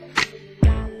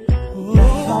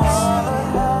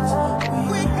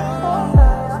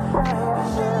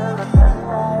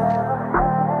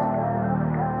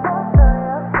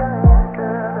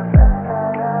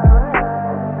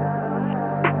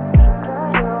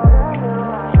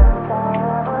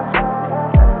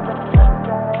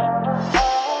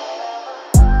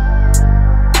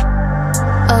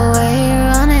 Away,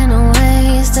 running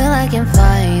away, still I can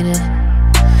fight it.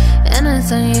 And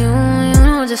it's on you, you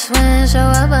know just when, show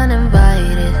up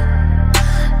uninvited.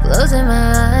 Closing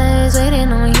my eyes,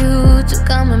 waiting on you to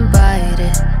come and bite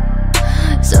it.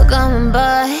 So coming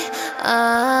by,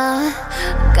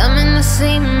 coming to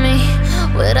see me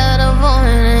without a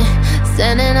warning.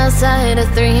 Standing outside at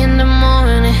 3 in the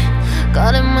morning,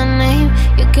 calling my name,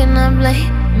 you cannot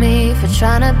blame me for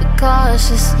trying to be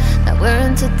cautious. Now we're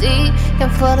in too deep,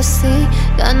 can't fall asleep.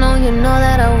 I know you know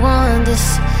that I want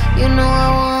this. You know I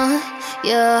want,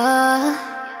 yeah.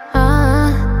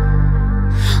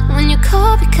 When you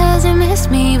call because you miss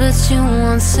me, but you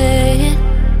won't say it.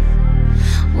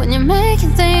 When you're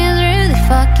making things really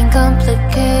fucking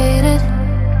complicated.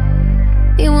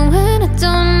 Even when I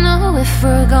don't know if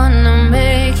we're gonna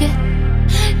make it.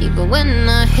 Even when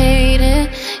I hate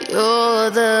it, you're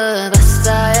the best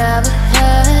I ever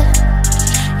had.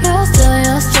 You're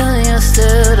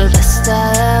still the best I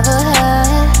ever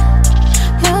had.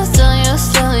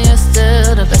 You're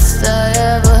still the best I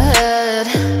ever had.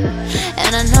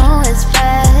 And I know it's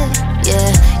bad,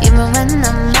 yeah. Even when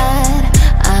I'm mad,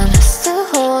 I'm still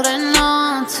holding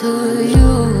on to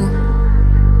you.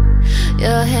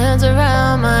 Your hands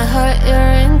around my heart,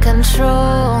 you're in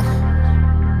control.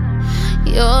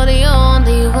 You're the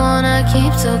only one I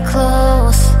keep so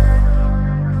close.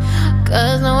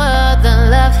 Cause no other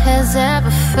love has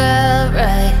ever felt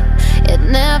right. It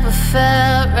never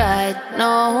felt right,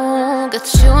 no. Got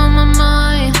you on my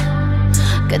mind,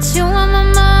 got you on my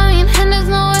mind, and there's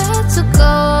nowhere to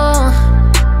go.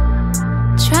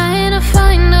 Trying to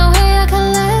find a way I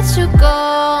can let you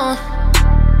go.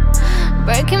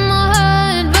 Breaking my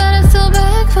heart, but I still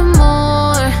beg for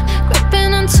more.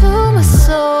 Gripping onto my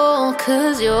soul,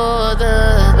 cause you're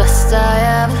the best I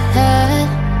ever had.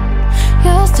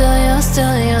 You're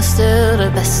still the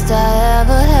best I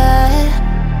ever had.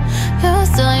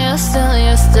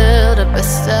 You're still the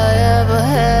best I ever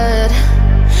had.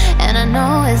 And I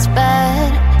know it's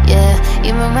bad, yeah.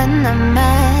 Even when I'm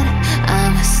mad,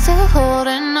 I'm still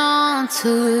holding on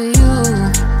to you.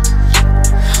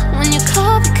 When you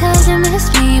call because you miss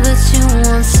me, but you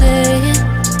won't say it.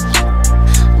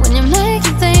 When you're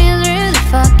making things really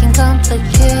fucking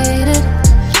complicated.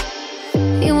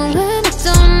 Even when I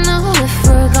don't know if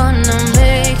we're gonna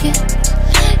make it.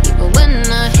 Even when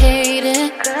I hate it,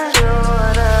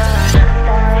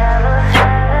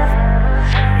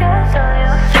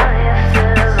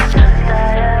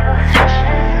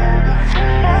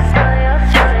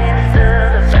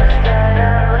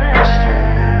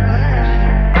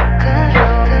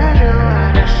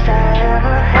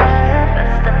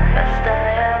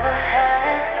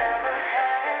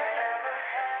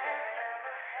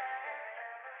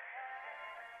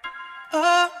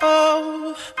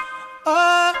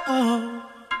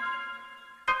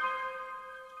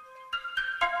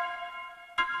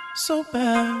 so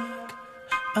bad.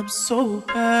 I'm so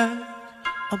bad.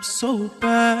 I'm so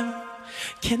bad.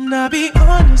 Can I be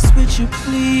honest with you,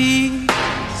 please?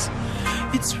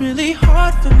 It's really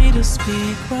hard for me to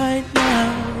speak right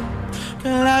now.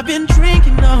 Girl, I've been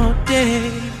drinking all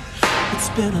day. It's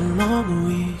been a long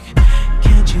week.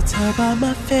 Can't you tell by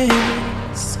my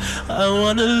face? I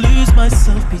wanna lose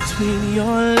myself between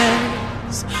your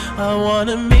legs. I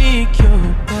wanna make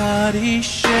your body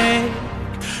shake.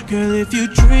 Girl, if you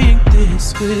drink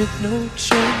this with no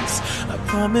chase, I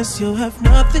promise you'll have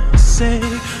nothing to say,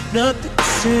 nothing to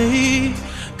say.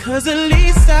 Cause the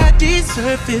least I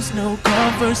deserve is no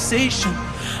conversation.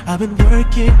 I've been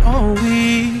working all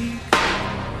week.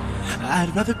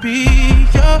 I'd rather be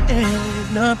your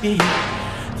enemy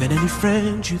than any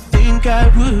friend you think I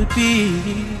would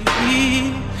be.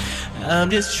 I'm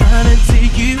just trying to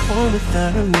take you home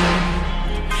without a word.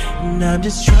 And I'm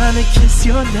just trying to kiss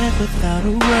your neck without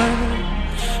a word.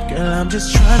 Girl, I'm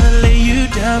just trying to lay you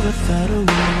down without a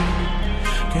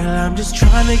word. Girl, I'm just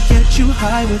trying to get you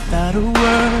high without a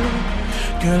word.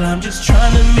 Girl, I'm just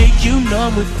trying to make you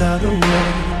numb without a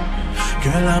word.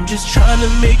 Girl, I'm just trying to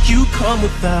make you come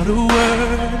without a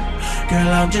word.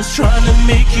 Girl, I'm just trying to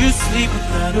make you sleep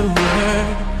without a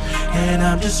word. And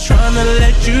I'm just trying to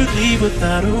let you leave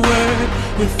without a word,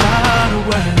 without a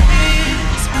word.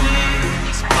 Please,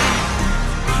 please, please,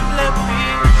 let me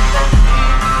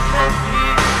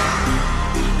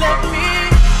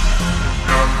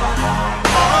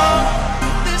all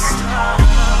this time.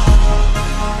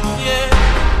 Yeah,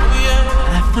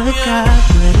 yeah. I forgot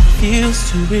what it feels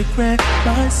to regret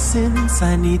my sins.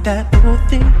 I need that whole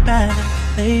thing back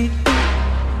lately.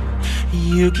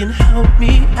 You can help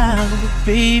me out,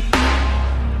 baby.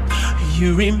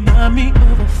 You remind me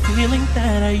of a feeling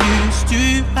that I used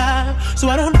to have. So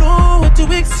I don't know what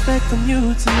to expect from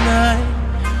you tonight,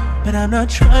 but I'm not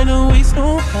trying to waste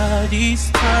nobody's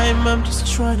time. I'm just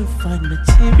trying to find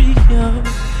material,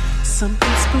 some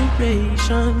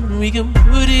inspiration. We can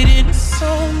put it in a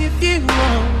song if you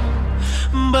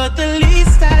want. But the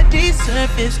least I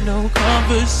deserve is no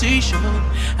conversation.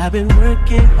 I've been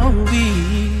working all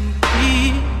week.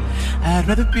 I'd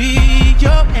rather be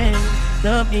your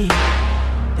enemy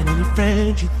than any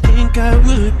friend you think I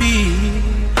would be.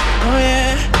 Oh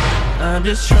yeah, I'm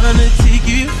just trying to take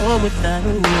you home without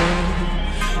a word.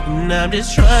 And I'm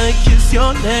just trying to kiss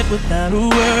your neck without a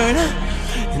word.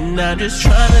 And I'm just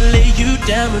trying to lay you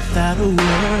down without a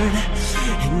word.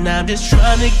 And I'm just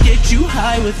trying to get you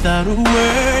high without a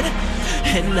word.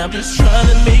 And I'm just trying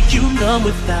to make you numb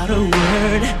without a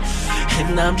word.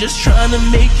 And I'm just trying to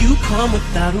make you come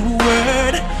without a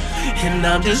word. And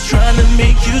I'm just trying to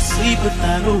make you sleep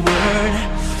without a word.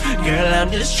 Girl, I'm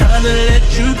just trying to let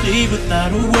you leave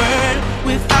without a word,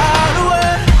 without a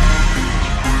word.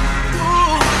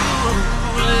 Ooh,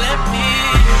 let me.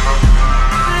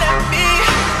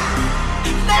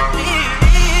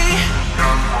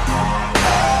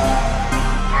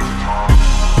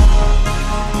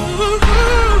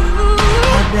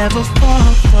 I'll never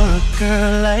fall for a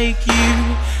girl like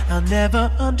you. I'll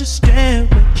never understand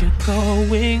what you're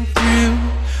going through.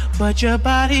 But your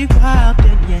body wild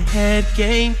and your head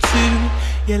game too.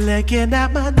 You're looking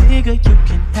at my nigga, you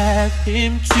can have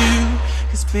him too.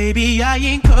 Cause baby, I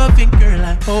ain't cuffing, girl,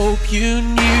 I hope you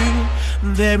knew.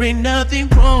 There ain't nothing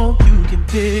wrong, you can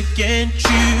pick and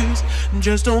choose.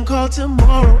 Just don't call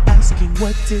tomorrow asking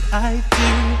what did I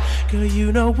do. Girl,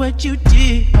 you know what you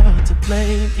did, all to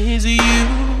blame is you.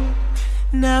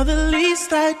 Now the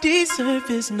least I deserve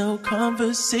is no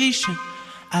conversation.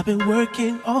 I've been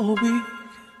working all week.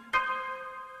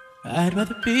 I'd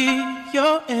rather be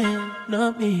your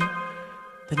enemy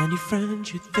than any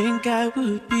friend you think I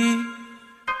would be.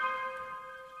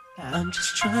 I'm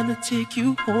just trying to take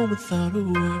you home without a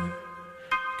word.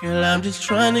 Girl, I'm just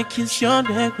trying to kiss your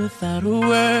neck without a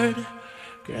word.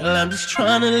 Girl, I'm just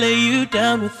trying to lay you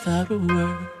down without a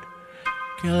word.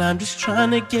 Girl, I'm just trying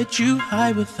to get you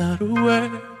high without a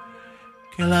word.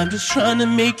 Girl, I'm just trying to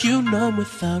make you numb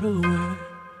without a word.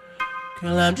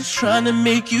 Girl, I'm just trying to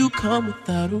make you come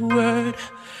without a word.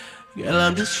 Girl,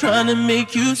 I'm just trying to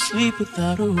make you sleep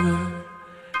without a word.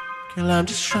 Girl, I'm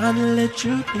just trying to let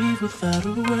you leave without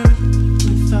a word,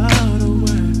 without a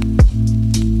word.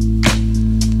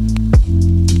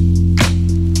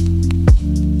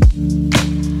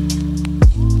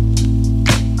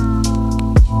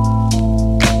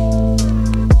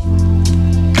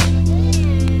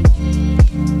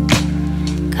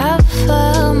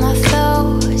 Cover my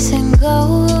flaws in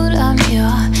gold. I'm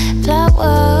your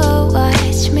flower.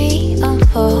 Watch me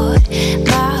unfold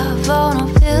my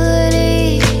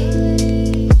vulnerability.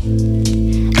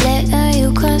 Letting you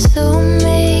consume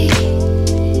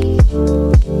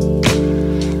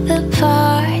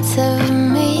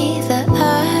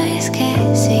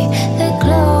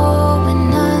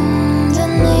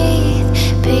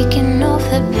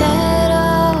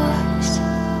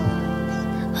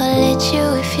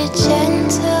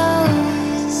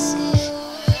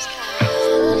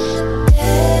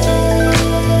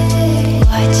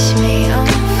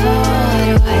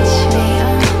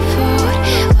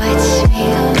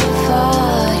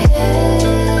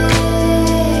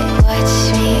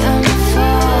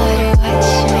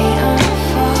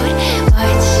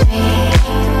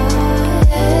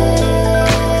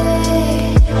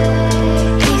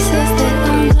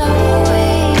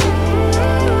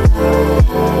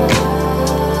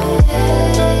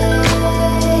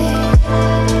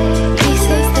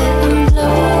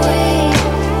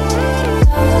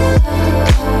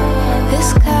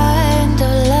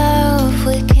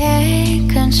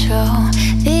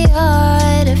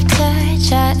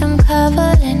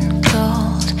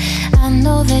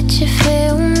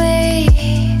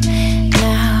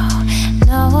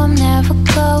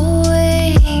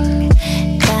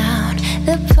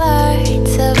The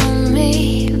parts of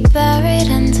me buried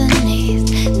underneath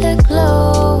the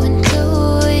glowing.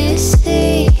 Do you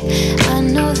see? I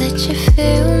know that you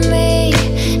feel me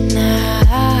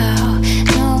now.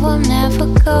 No, I'm never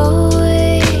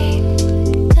going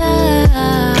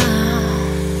down.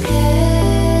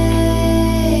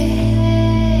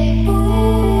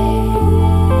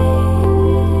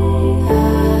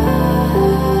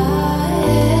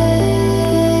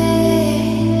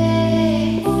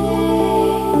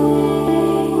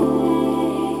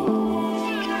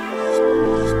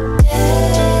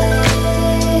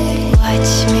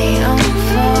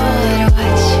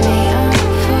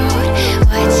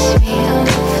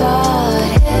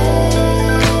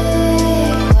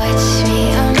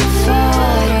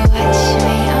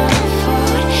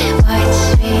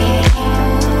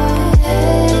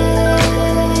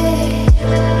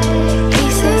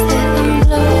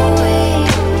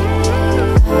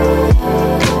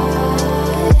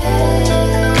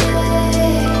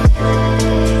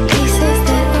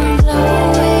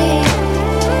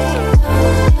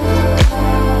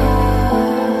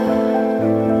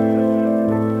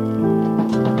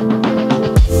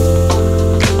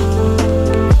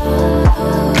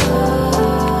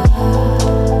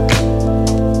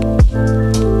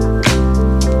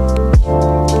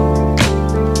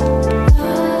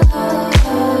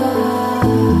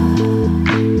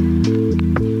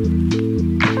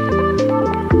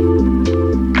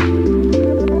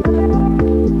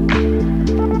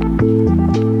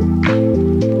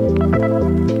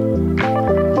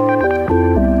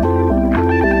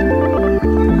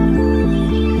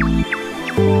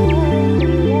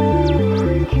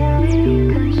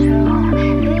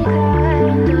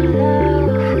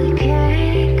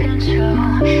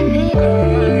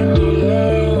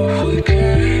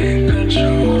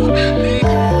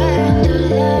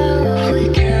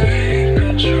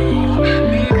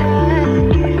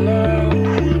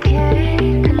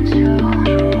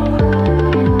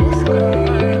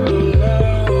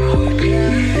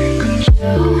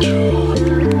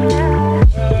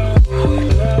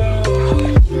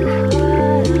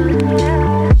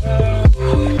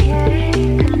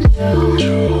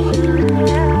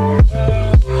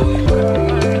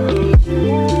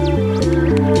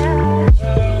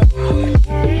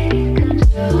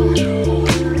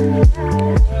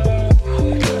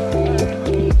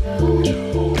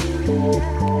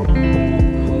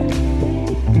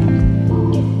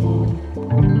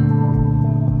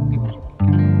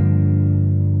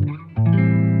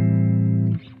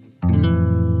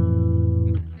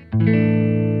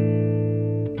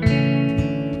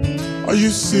 Are you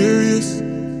serious?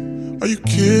 Are you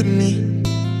kidding me?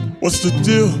 What's the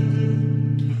deal?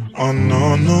 Oh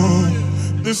no, no.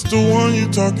 This the one you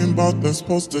talking about that's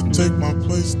supposed to take my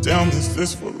place. Damn, is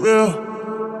this for real?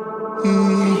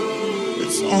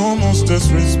 It's almost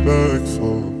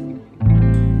disrespectful.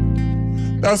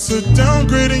 That's a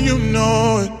downgrade and you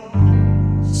know it.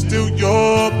 Still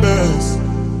your best,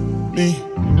 me.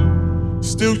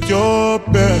 Still your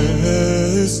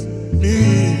best,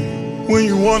 me. When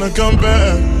you wanna come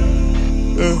back,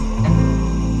 yeah.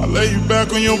 I lay you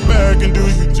back on your back and do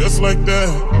you just like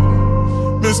that.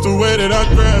 Miss the way that I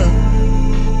grab,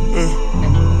 yeah.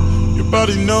 Your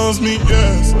body knows me,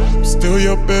 yes. I'm still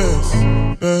your best,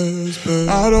 best, best.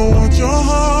 I don't want your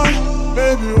heart,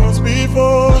 baby, once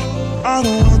before. I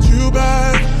don't want you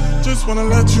back, just wanna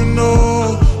let you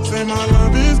know. Say my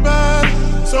love is bad,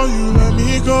 so you let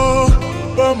me go.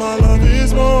 But my love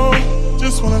is more,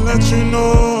 just wanna let you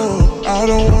know. I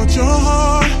don't want your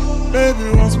heart, baby,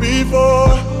 once before.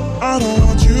 I don't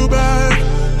want you back,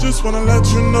 just wanna let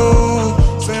you know.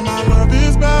 Say my love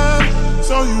is bad,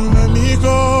 so you let me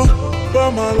go.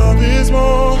 But my love is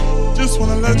more, just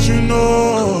wanna let you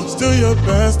know. Still your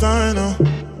best, I know.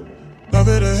 Love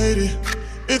it or hate it,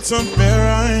 it's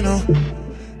unfair, I know.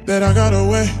 That I got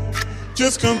away,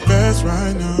 just confess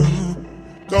right now.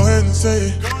 Go ahead and say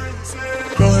it,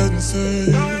 go ahead and say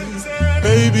it.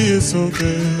 Baby, it's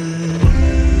okay.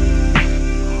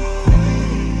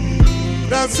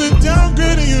 That's a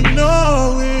downgrade and you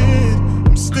know it.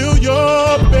 I'm still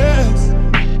your best.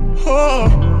 Oh,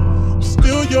 I'm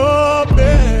still your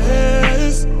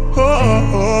best.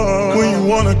 Oh, when you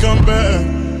wanna come back,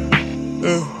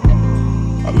 yeah.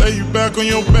 I lay you back on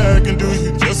your back and do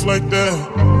you just like that.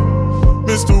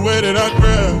 Miss the way that I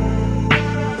grab,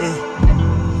 yeah.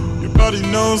 Your body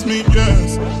knows me,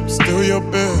 yes. I'm still your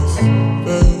best,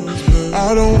 best, best.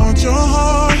 I don't want your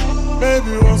heart,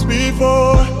 baby, once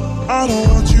before. I don't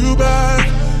want you back,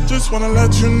 just wanna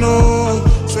let you know.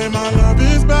 Say my love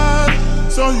is bad,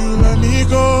 so you let me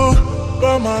go.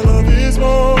 But my love is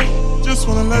more, just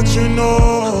wanna let you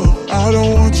know. I don't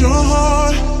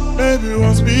maybe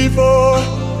once before.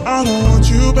 I don't want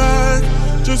you back,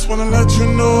 just wanna let you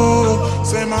know.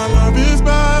 Say my love is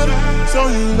bad, so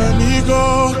you let me go.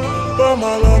 But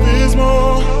my love is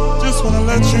more, just wanna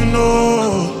let you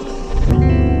know.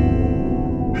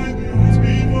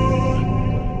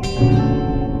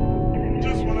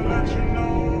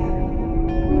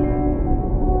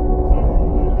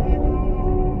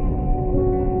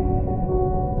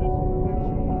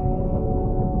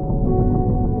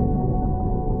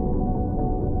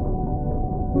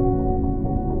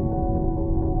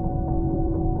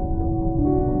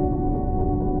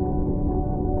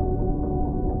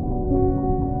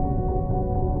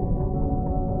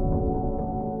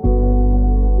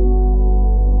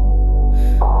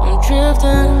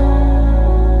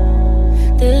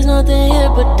 There's nothing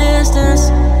here but distance.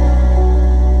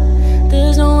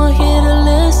 There's no one here to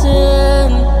listen.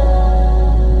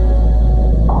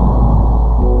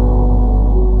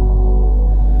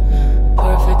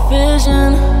 Perfect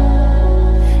vision.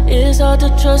 It's hard to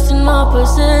trust in my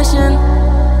position.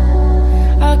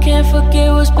 I can't forget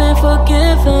what's been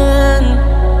forgiven.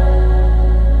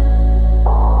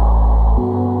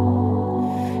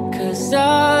 'Cause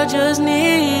I just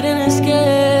need an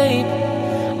escape.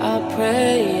 I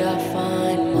pray I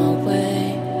find my way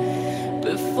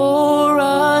before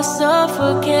I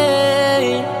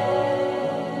suffocate.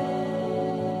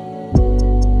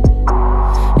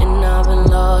 And I've been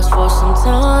lost for some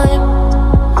time.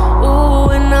 Ooh,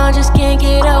 and I just can't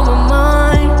get out my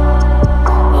mind.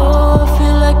 Oh, I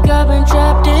feel like I've been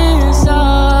trapped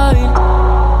inside.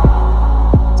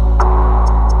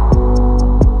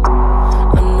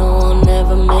 I know I'll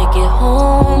never make it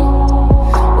home.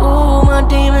 My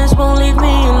demons won't leave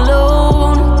me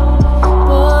alone,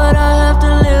 but I have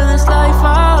to live this life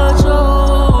I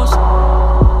chose.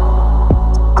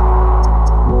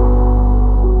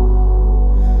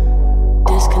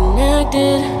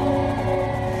 Disconnected,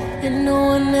 and no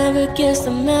one ever gets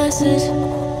the message.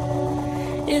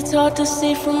 It's hard to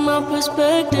see from my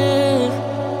perspective.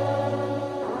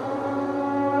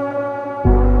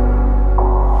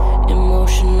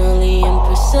 Emotionally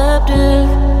imperceptive.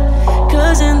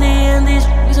 'Cause in the end, these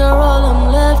are all I'm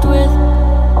left with.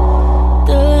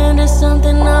 The end is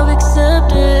something I've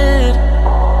accepted.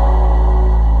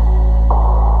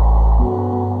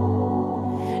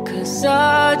 'Cause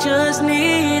I just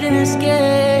need an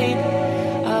escape.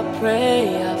 I pray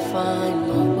I find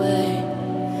my way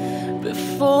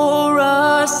before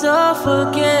I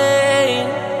suffocate.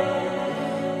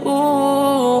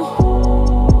 Ooh,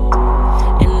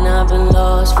 and I've been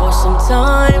lost for some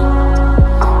time.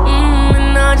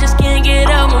 I just can't get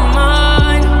out my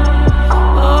mind.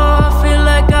 Oh, I feel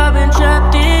like I've been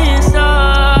trapped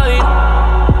inside.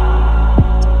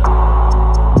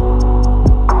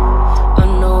 I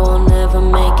know I'll never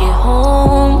make it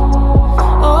home.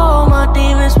 Oh, my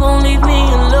demons won't leave me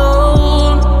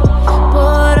alone,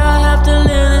 but I have to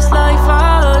live this life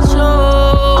I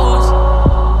chose.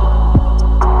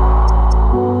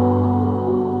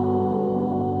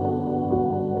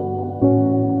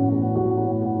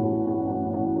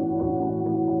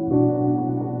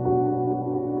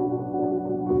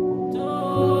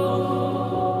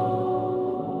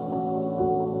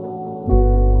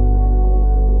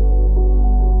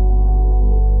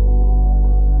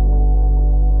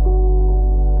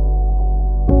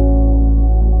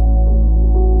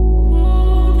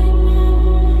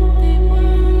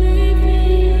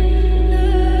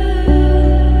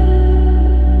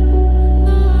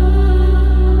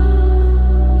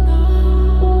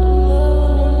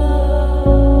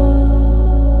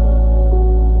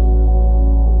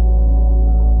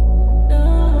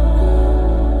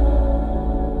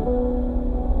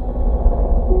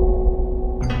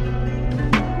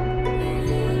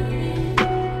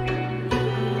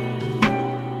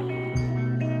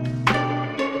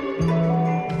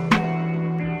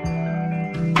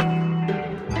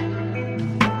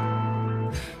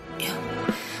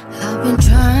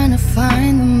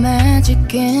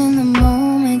 In the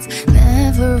moments,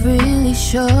 never really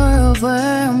sure of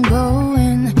where I'm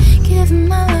going. Giving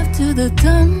my life to the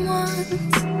dumb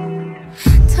ones,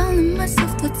 telling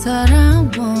myself that's what I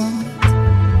want.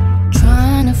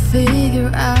 Trying to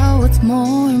figure out what's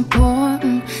more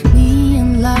important.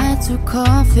 Neon lights or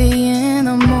coffee in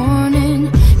the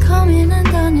morning. Coming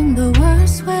undone in the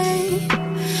worst way.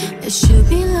 It should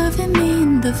be loving me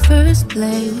in the first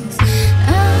place.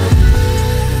 I'm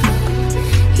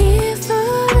here for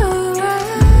the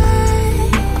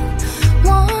ride,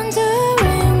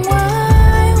 wondering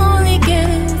why only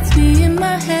gets me in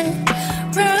my head,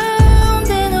 round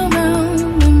and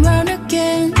round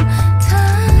again.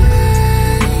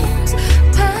 Time's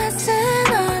passing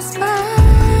us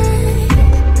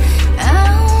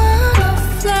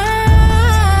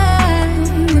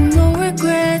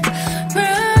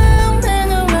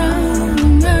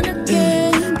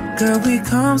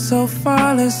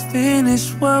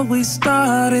what we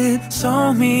started.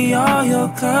 Show me all your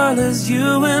colors,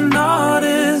 you an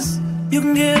artist. You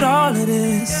can get all of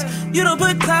this. You done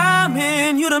put time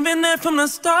in, you done been there from the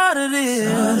start of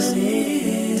this.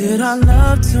 Did I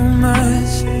love too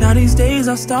much? Now these days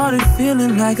I started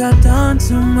feeling like I've done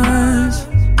too much.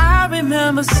 I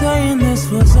remember saying this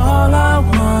was all I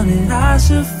wanted. I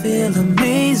should feel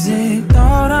amazing.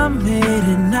 Thought I made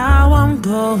it, now I'm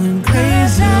going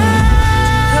crazy.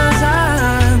 'Cause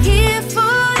I'm here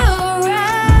for the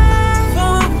ride.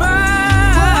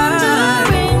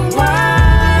 Wondering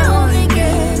why only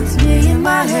gets me in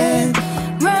my head.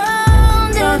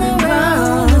 Round and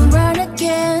around, round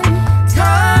again.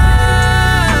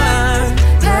 Time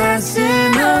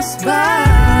passing us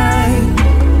by.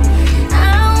 I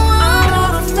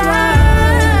wanna fly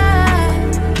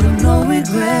with no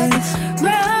regrets.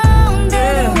 Round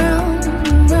and around,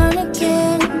 round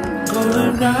again.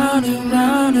 Going round and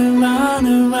round and round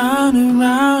and round and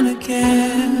round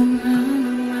again.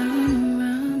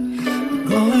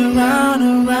 Going round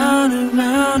and round and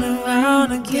round and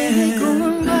round again.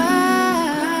 Going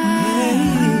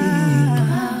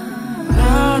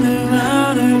round and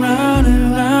round and round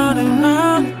and round and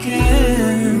round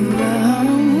again.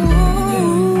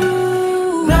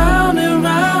 Round and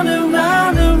round and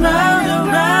round and round and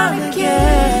round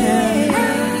again.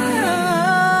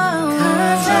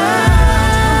 'Cause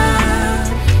I'm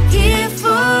here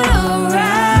for the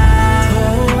ride.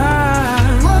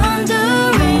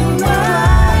 Wondering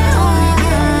why only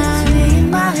gets me in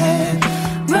my head.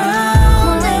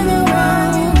 Round and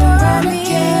around, round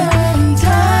again.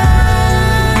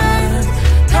 Time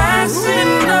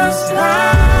Passing us by.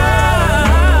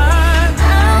 I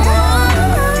wanna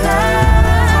fly,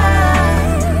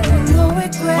 no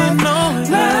regret. No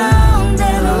regret. Round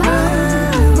and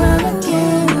around, round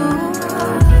again.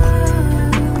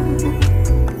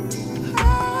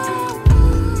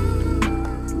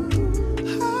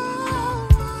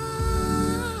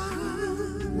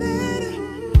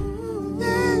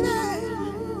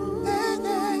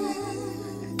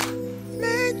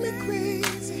 Make me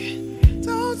crazy,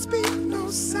 don't speak no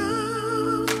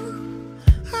sound.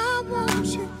 I want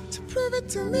you to prove it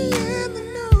to me in the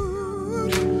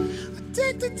nude.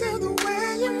 Addicted to the way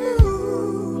you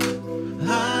move.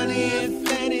 Honey,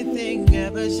 if anything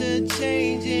ever should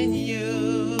change in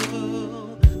you,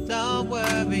 don't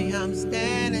worry, I'm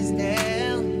standing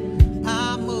still.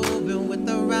 I'm moving with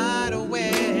the right of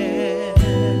way.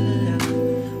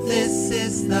 This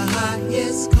is the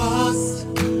highest cost.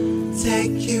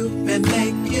 Take you and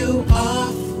make you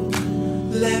off.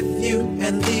 Left you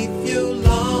and leave you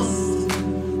lost.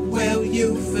 Will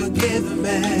you forgive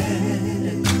me?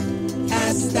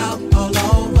 Asked out all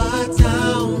over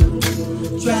town.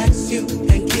 Drags you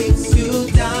and keeps you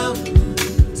down.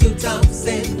 2 times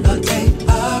in a day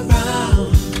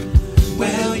around.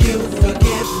 Will you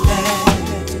forgive me?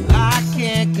 I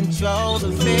can't control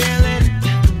the feeling,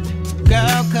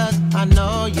 girl, 'cause I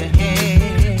know you're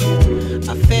here.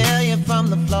 I feel you from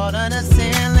the floor to the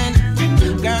ceiling.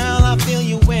 Girl, I feel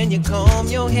you when you comb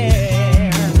your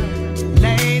hair.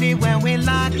 Lady, when we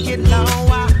lock it low,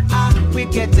 we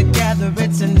get together,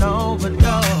 it's an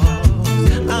overdose.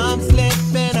 I'm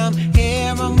slipping, I'm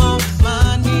here, I'm on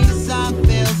my knees. I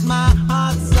feel my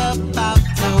heart's about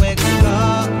to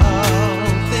explode.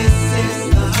 This is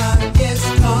the highest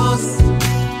cost.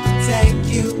 Take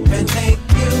you and make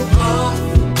you off.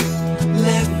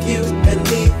 Left you and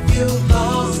leave you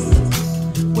lost.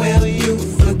 Will you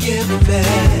forgive me?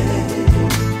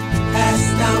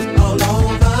 Passed out all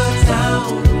over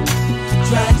town.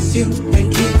 Drags you and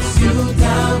keeps you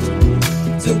down.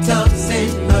 2 times in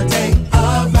a day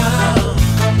around.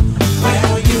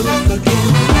 Will you forgive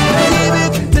me? Baby,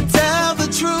 to tell the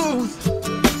truth,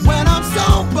 when I'm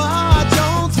sober, I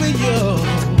don't for you.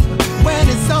 When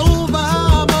it's over,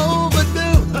 I'm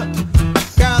overdue.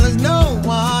 Girl, there's no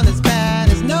one as bad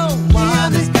as no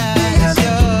one as bad as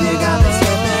you. You got me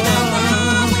slipping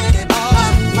around with it,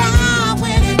 around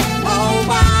with it, oh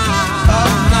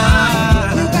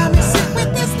wow. You got me sick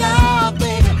with this love,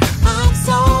 baby.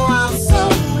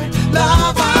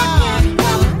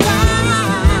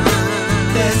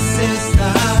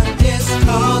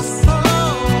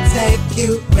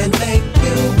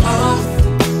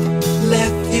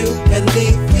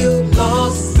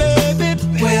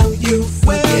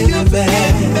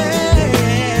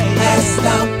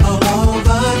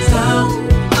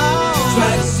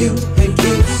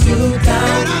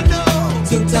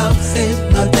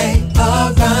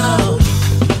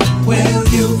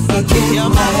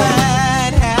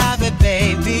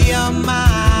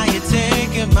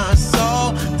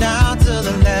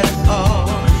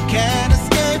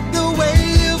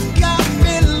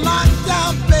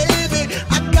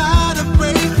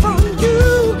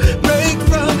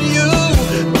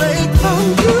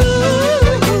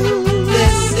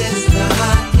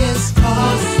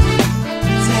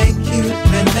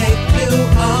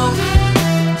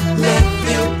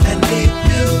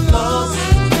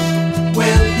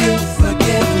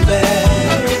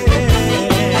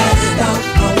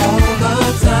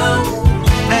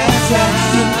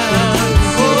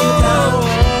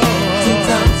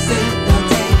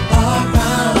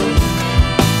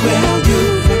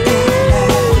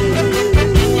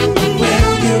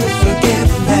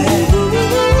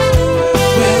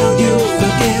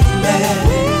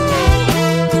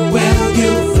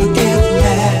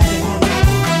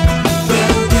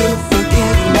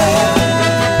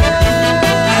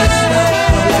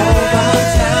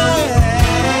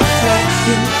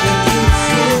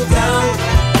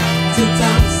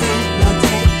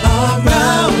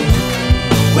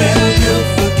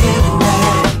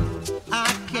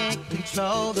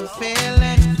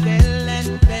 feeling.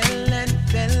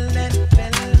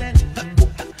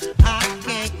 I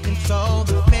can't control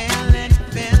the feeling. I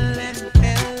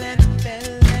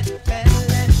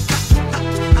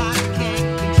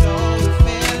can't control the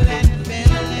feeling.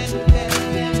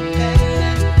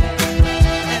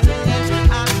 I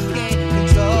can't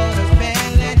control the feeling.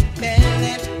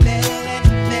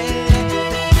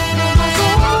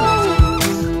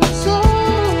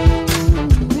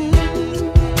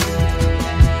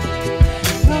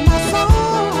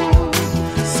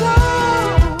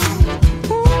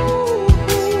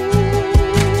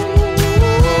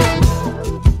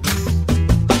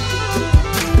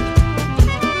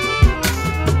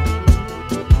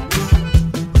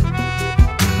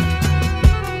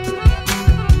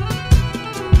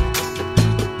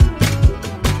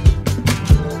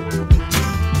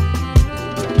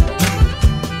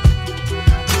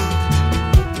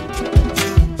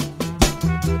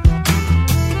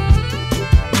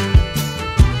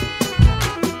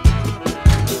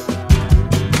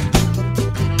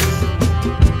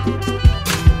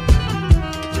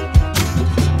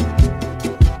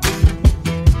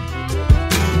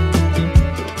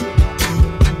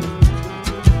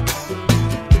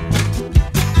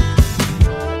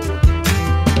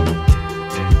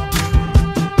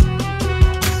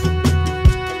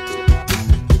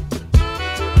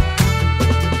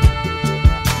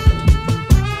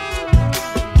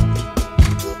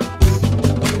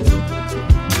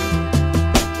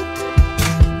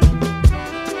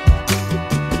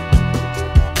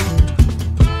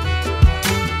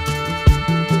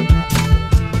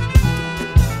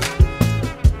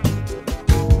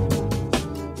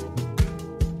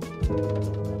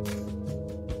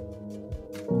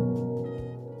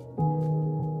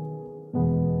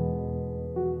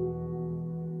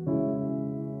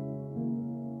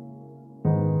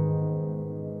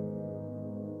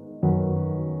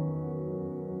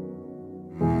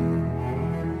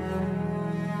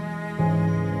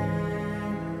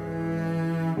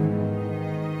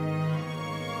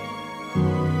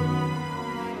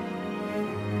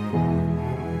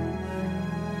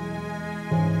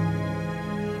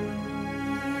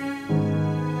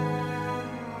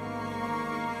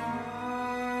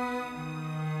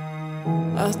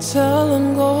 I tell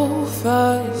him go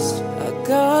fast, I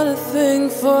got a thing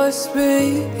for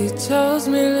speed. He tells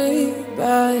me lean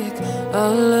back, I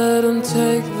let him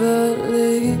take the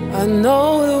lead. I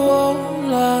know it won't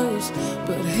last,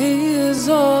 but he is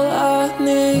all I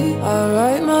need. I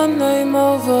write my name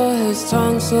over his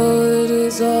tongue so it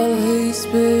is all he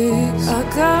speaks. I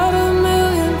got a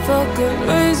million fucking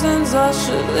reasons I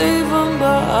should leave him,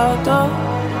 but I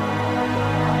don't.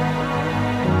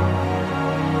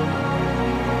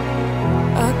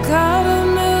 Got a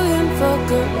million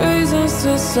fucking reasons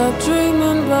to stop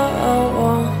dreaming, but I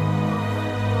won't.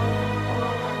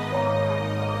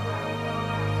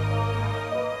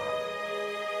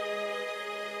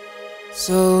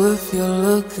 So if you're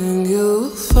looking, you'll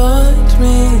find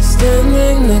me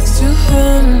standing next to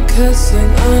him,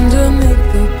 kissing underneath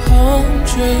the palm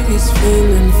trees,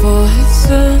 feeling for his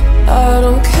sin. I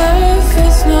don't care if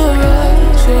it's not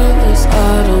righteous, I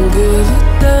don't give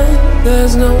a damn.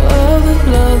 There's no other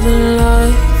loving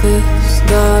like this.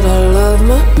 God, I love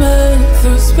my man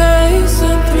through space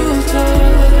and through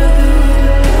time.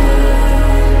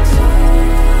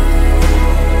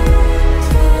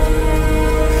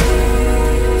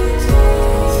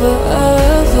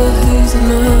 Forever he's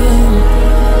mine.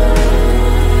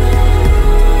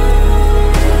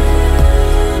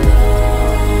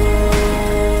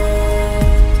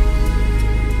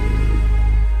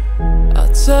 I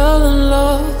tell him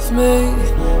love me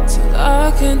till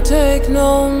I can't take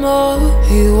no more.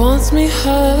 He wants me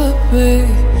happy,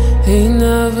 he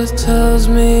never tells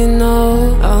me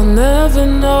no. I'll never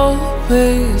know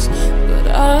peace, but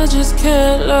I just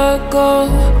can't let go.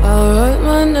 I write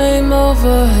my name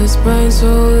over his brain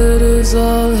so it is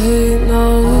all he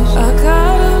knows. I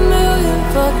got a million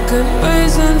fucking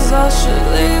reasons I should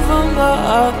leave him, but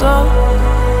I don't.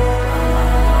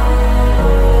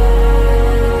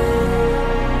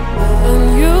 And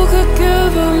you could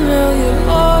give a million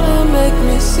more to make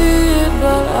me see it,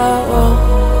 but I won't.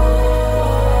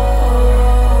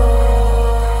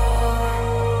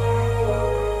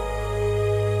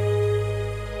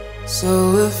 So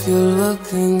if you're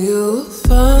looking, you'll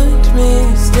find me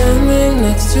standing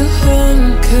next to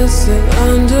him, kissing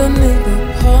underneath the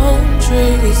palm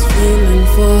trees, feeling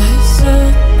for his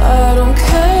sin. I don't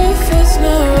care if it's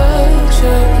not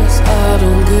righteous, I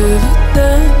don't give a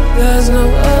damn. There's no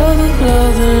other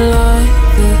loving like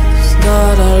this.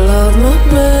 God, I love my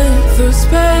man through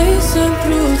space and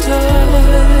through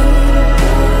time.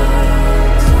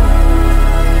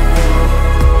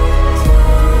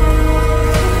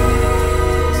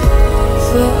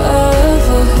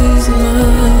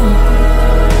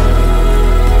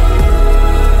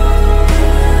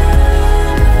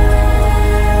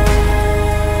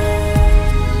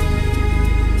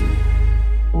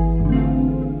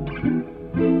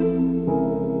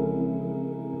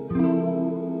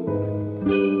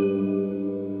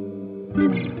 I've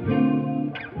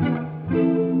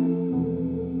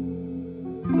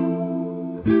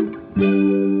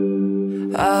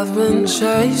been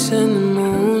chasing the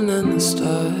moon and the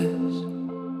stars,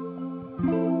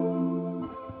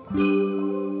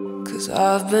 'cause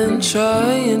I've been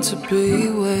trying to be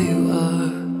where you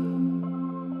are.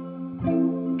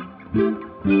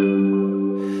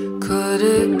 Could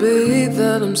it be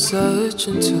that I'm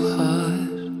searching too hard?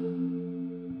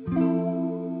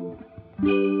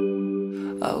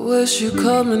 I wish you'd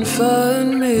come and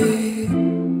find me.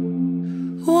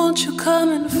 Won't you come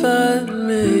and find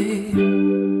me?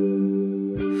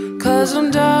 'Cause I'm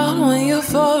down when you're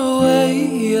far away,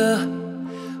 yeah.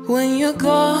 When you're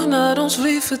gone, I don't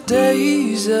sleep for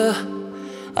days, yeah.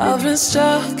 I've been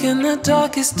stuck in the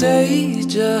darkest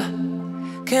stage, yeah.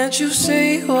 Can't you see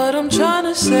what I'm trying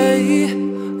to say?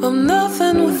 I'm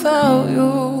nothing without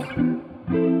you.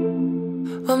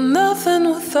 I'm nothing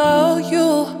without you.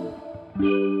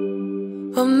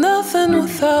 I'm nothing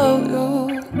without you.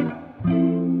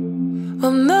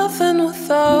 I'm nothing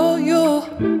without you.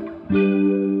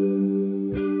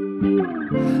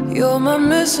 You're my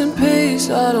missing piece,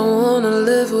 I don't wanna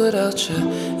live without you.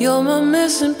 You're my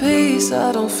missing piece,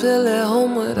 I don't feel at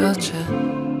home without you.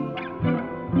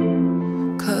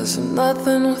 'Cause I'm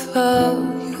nothing without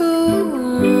you.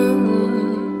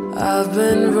 I've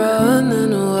been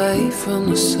running away from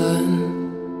the sun,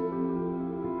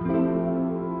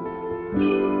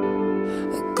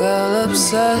 a girl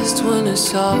obsessed when it's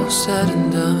all said and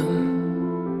done.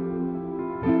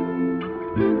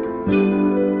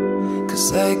 'Cause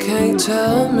they can't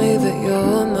tell me that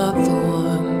you're not the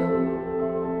one.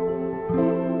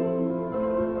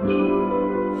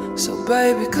 So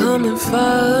baby, come and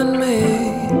find me.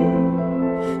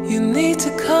 You need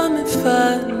to come and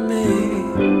find me.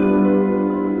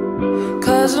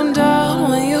 'Cause I'm down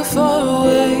when you're far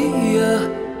away, yeah.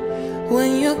 When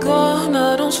you're gone,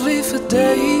 I don't sleep for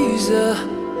days, yeah.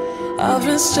 I've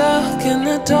been stuck in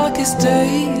the darkest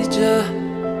stage, yeah.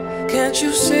 Can't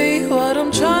you see what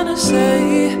I'm trying to say?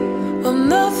 I'm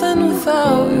nothing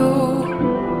without you.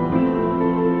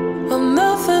 I'm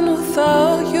nothing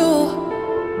without you.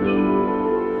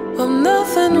 I'm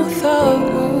nothing without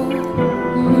you.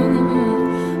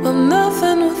 I'm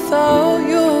nothing without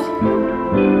you.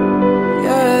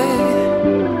 Yeah.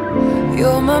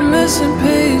 You're my missing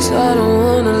piece, I don't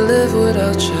wanna live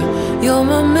without you. You're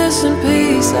my missing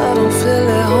piece, I don't feel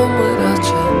at home without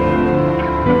you.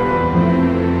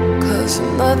 'Cause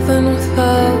I'm nothing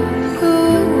without you.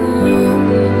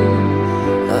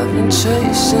 I've been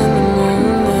chasing the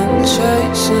moon and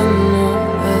chasing the moon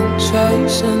and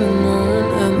chasing the moon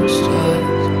and the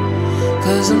stars.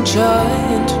 'Cause I'm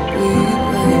trying to be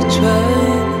where you're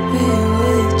trying to be,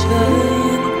 where you're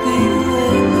trying to be,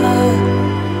 where you are.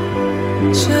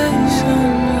 Chasing the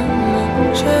moon,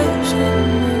 chasing the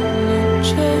moon,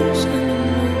 chasing the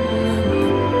moon and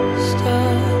the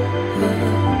stars.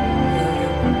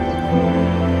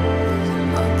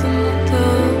 Nothing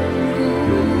without you.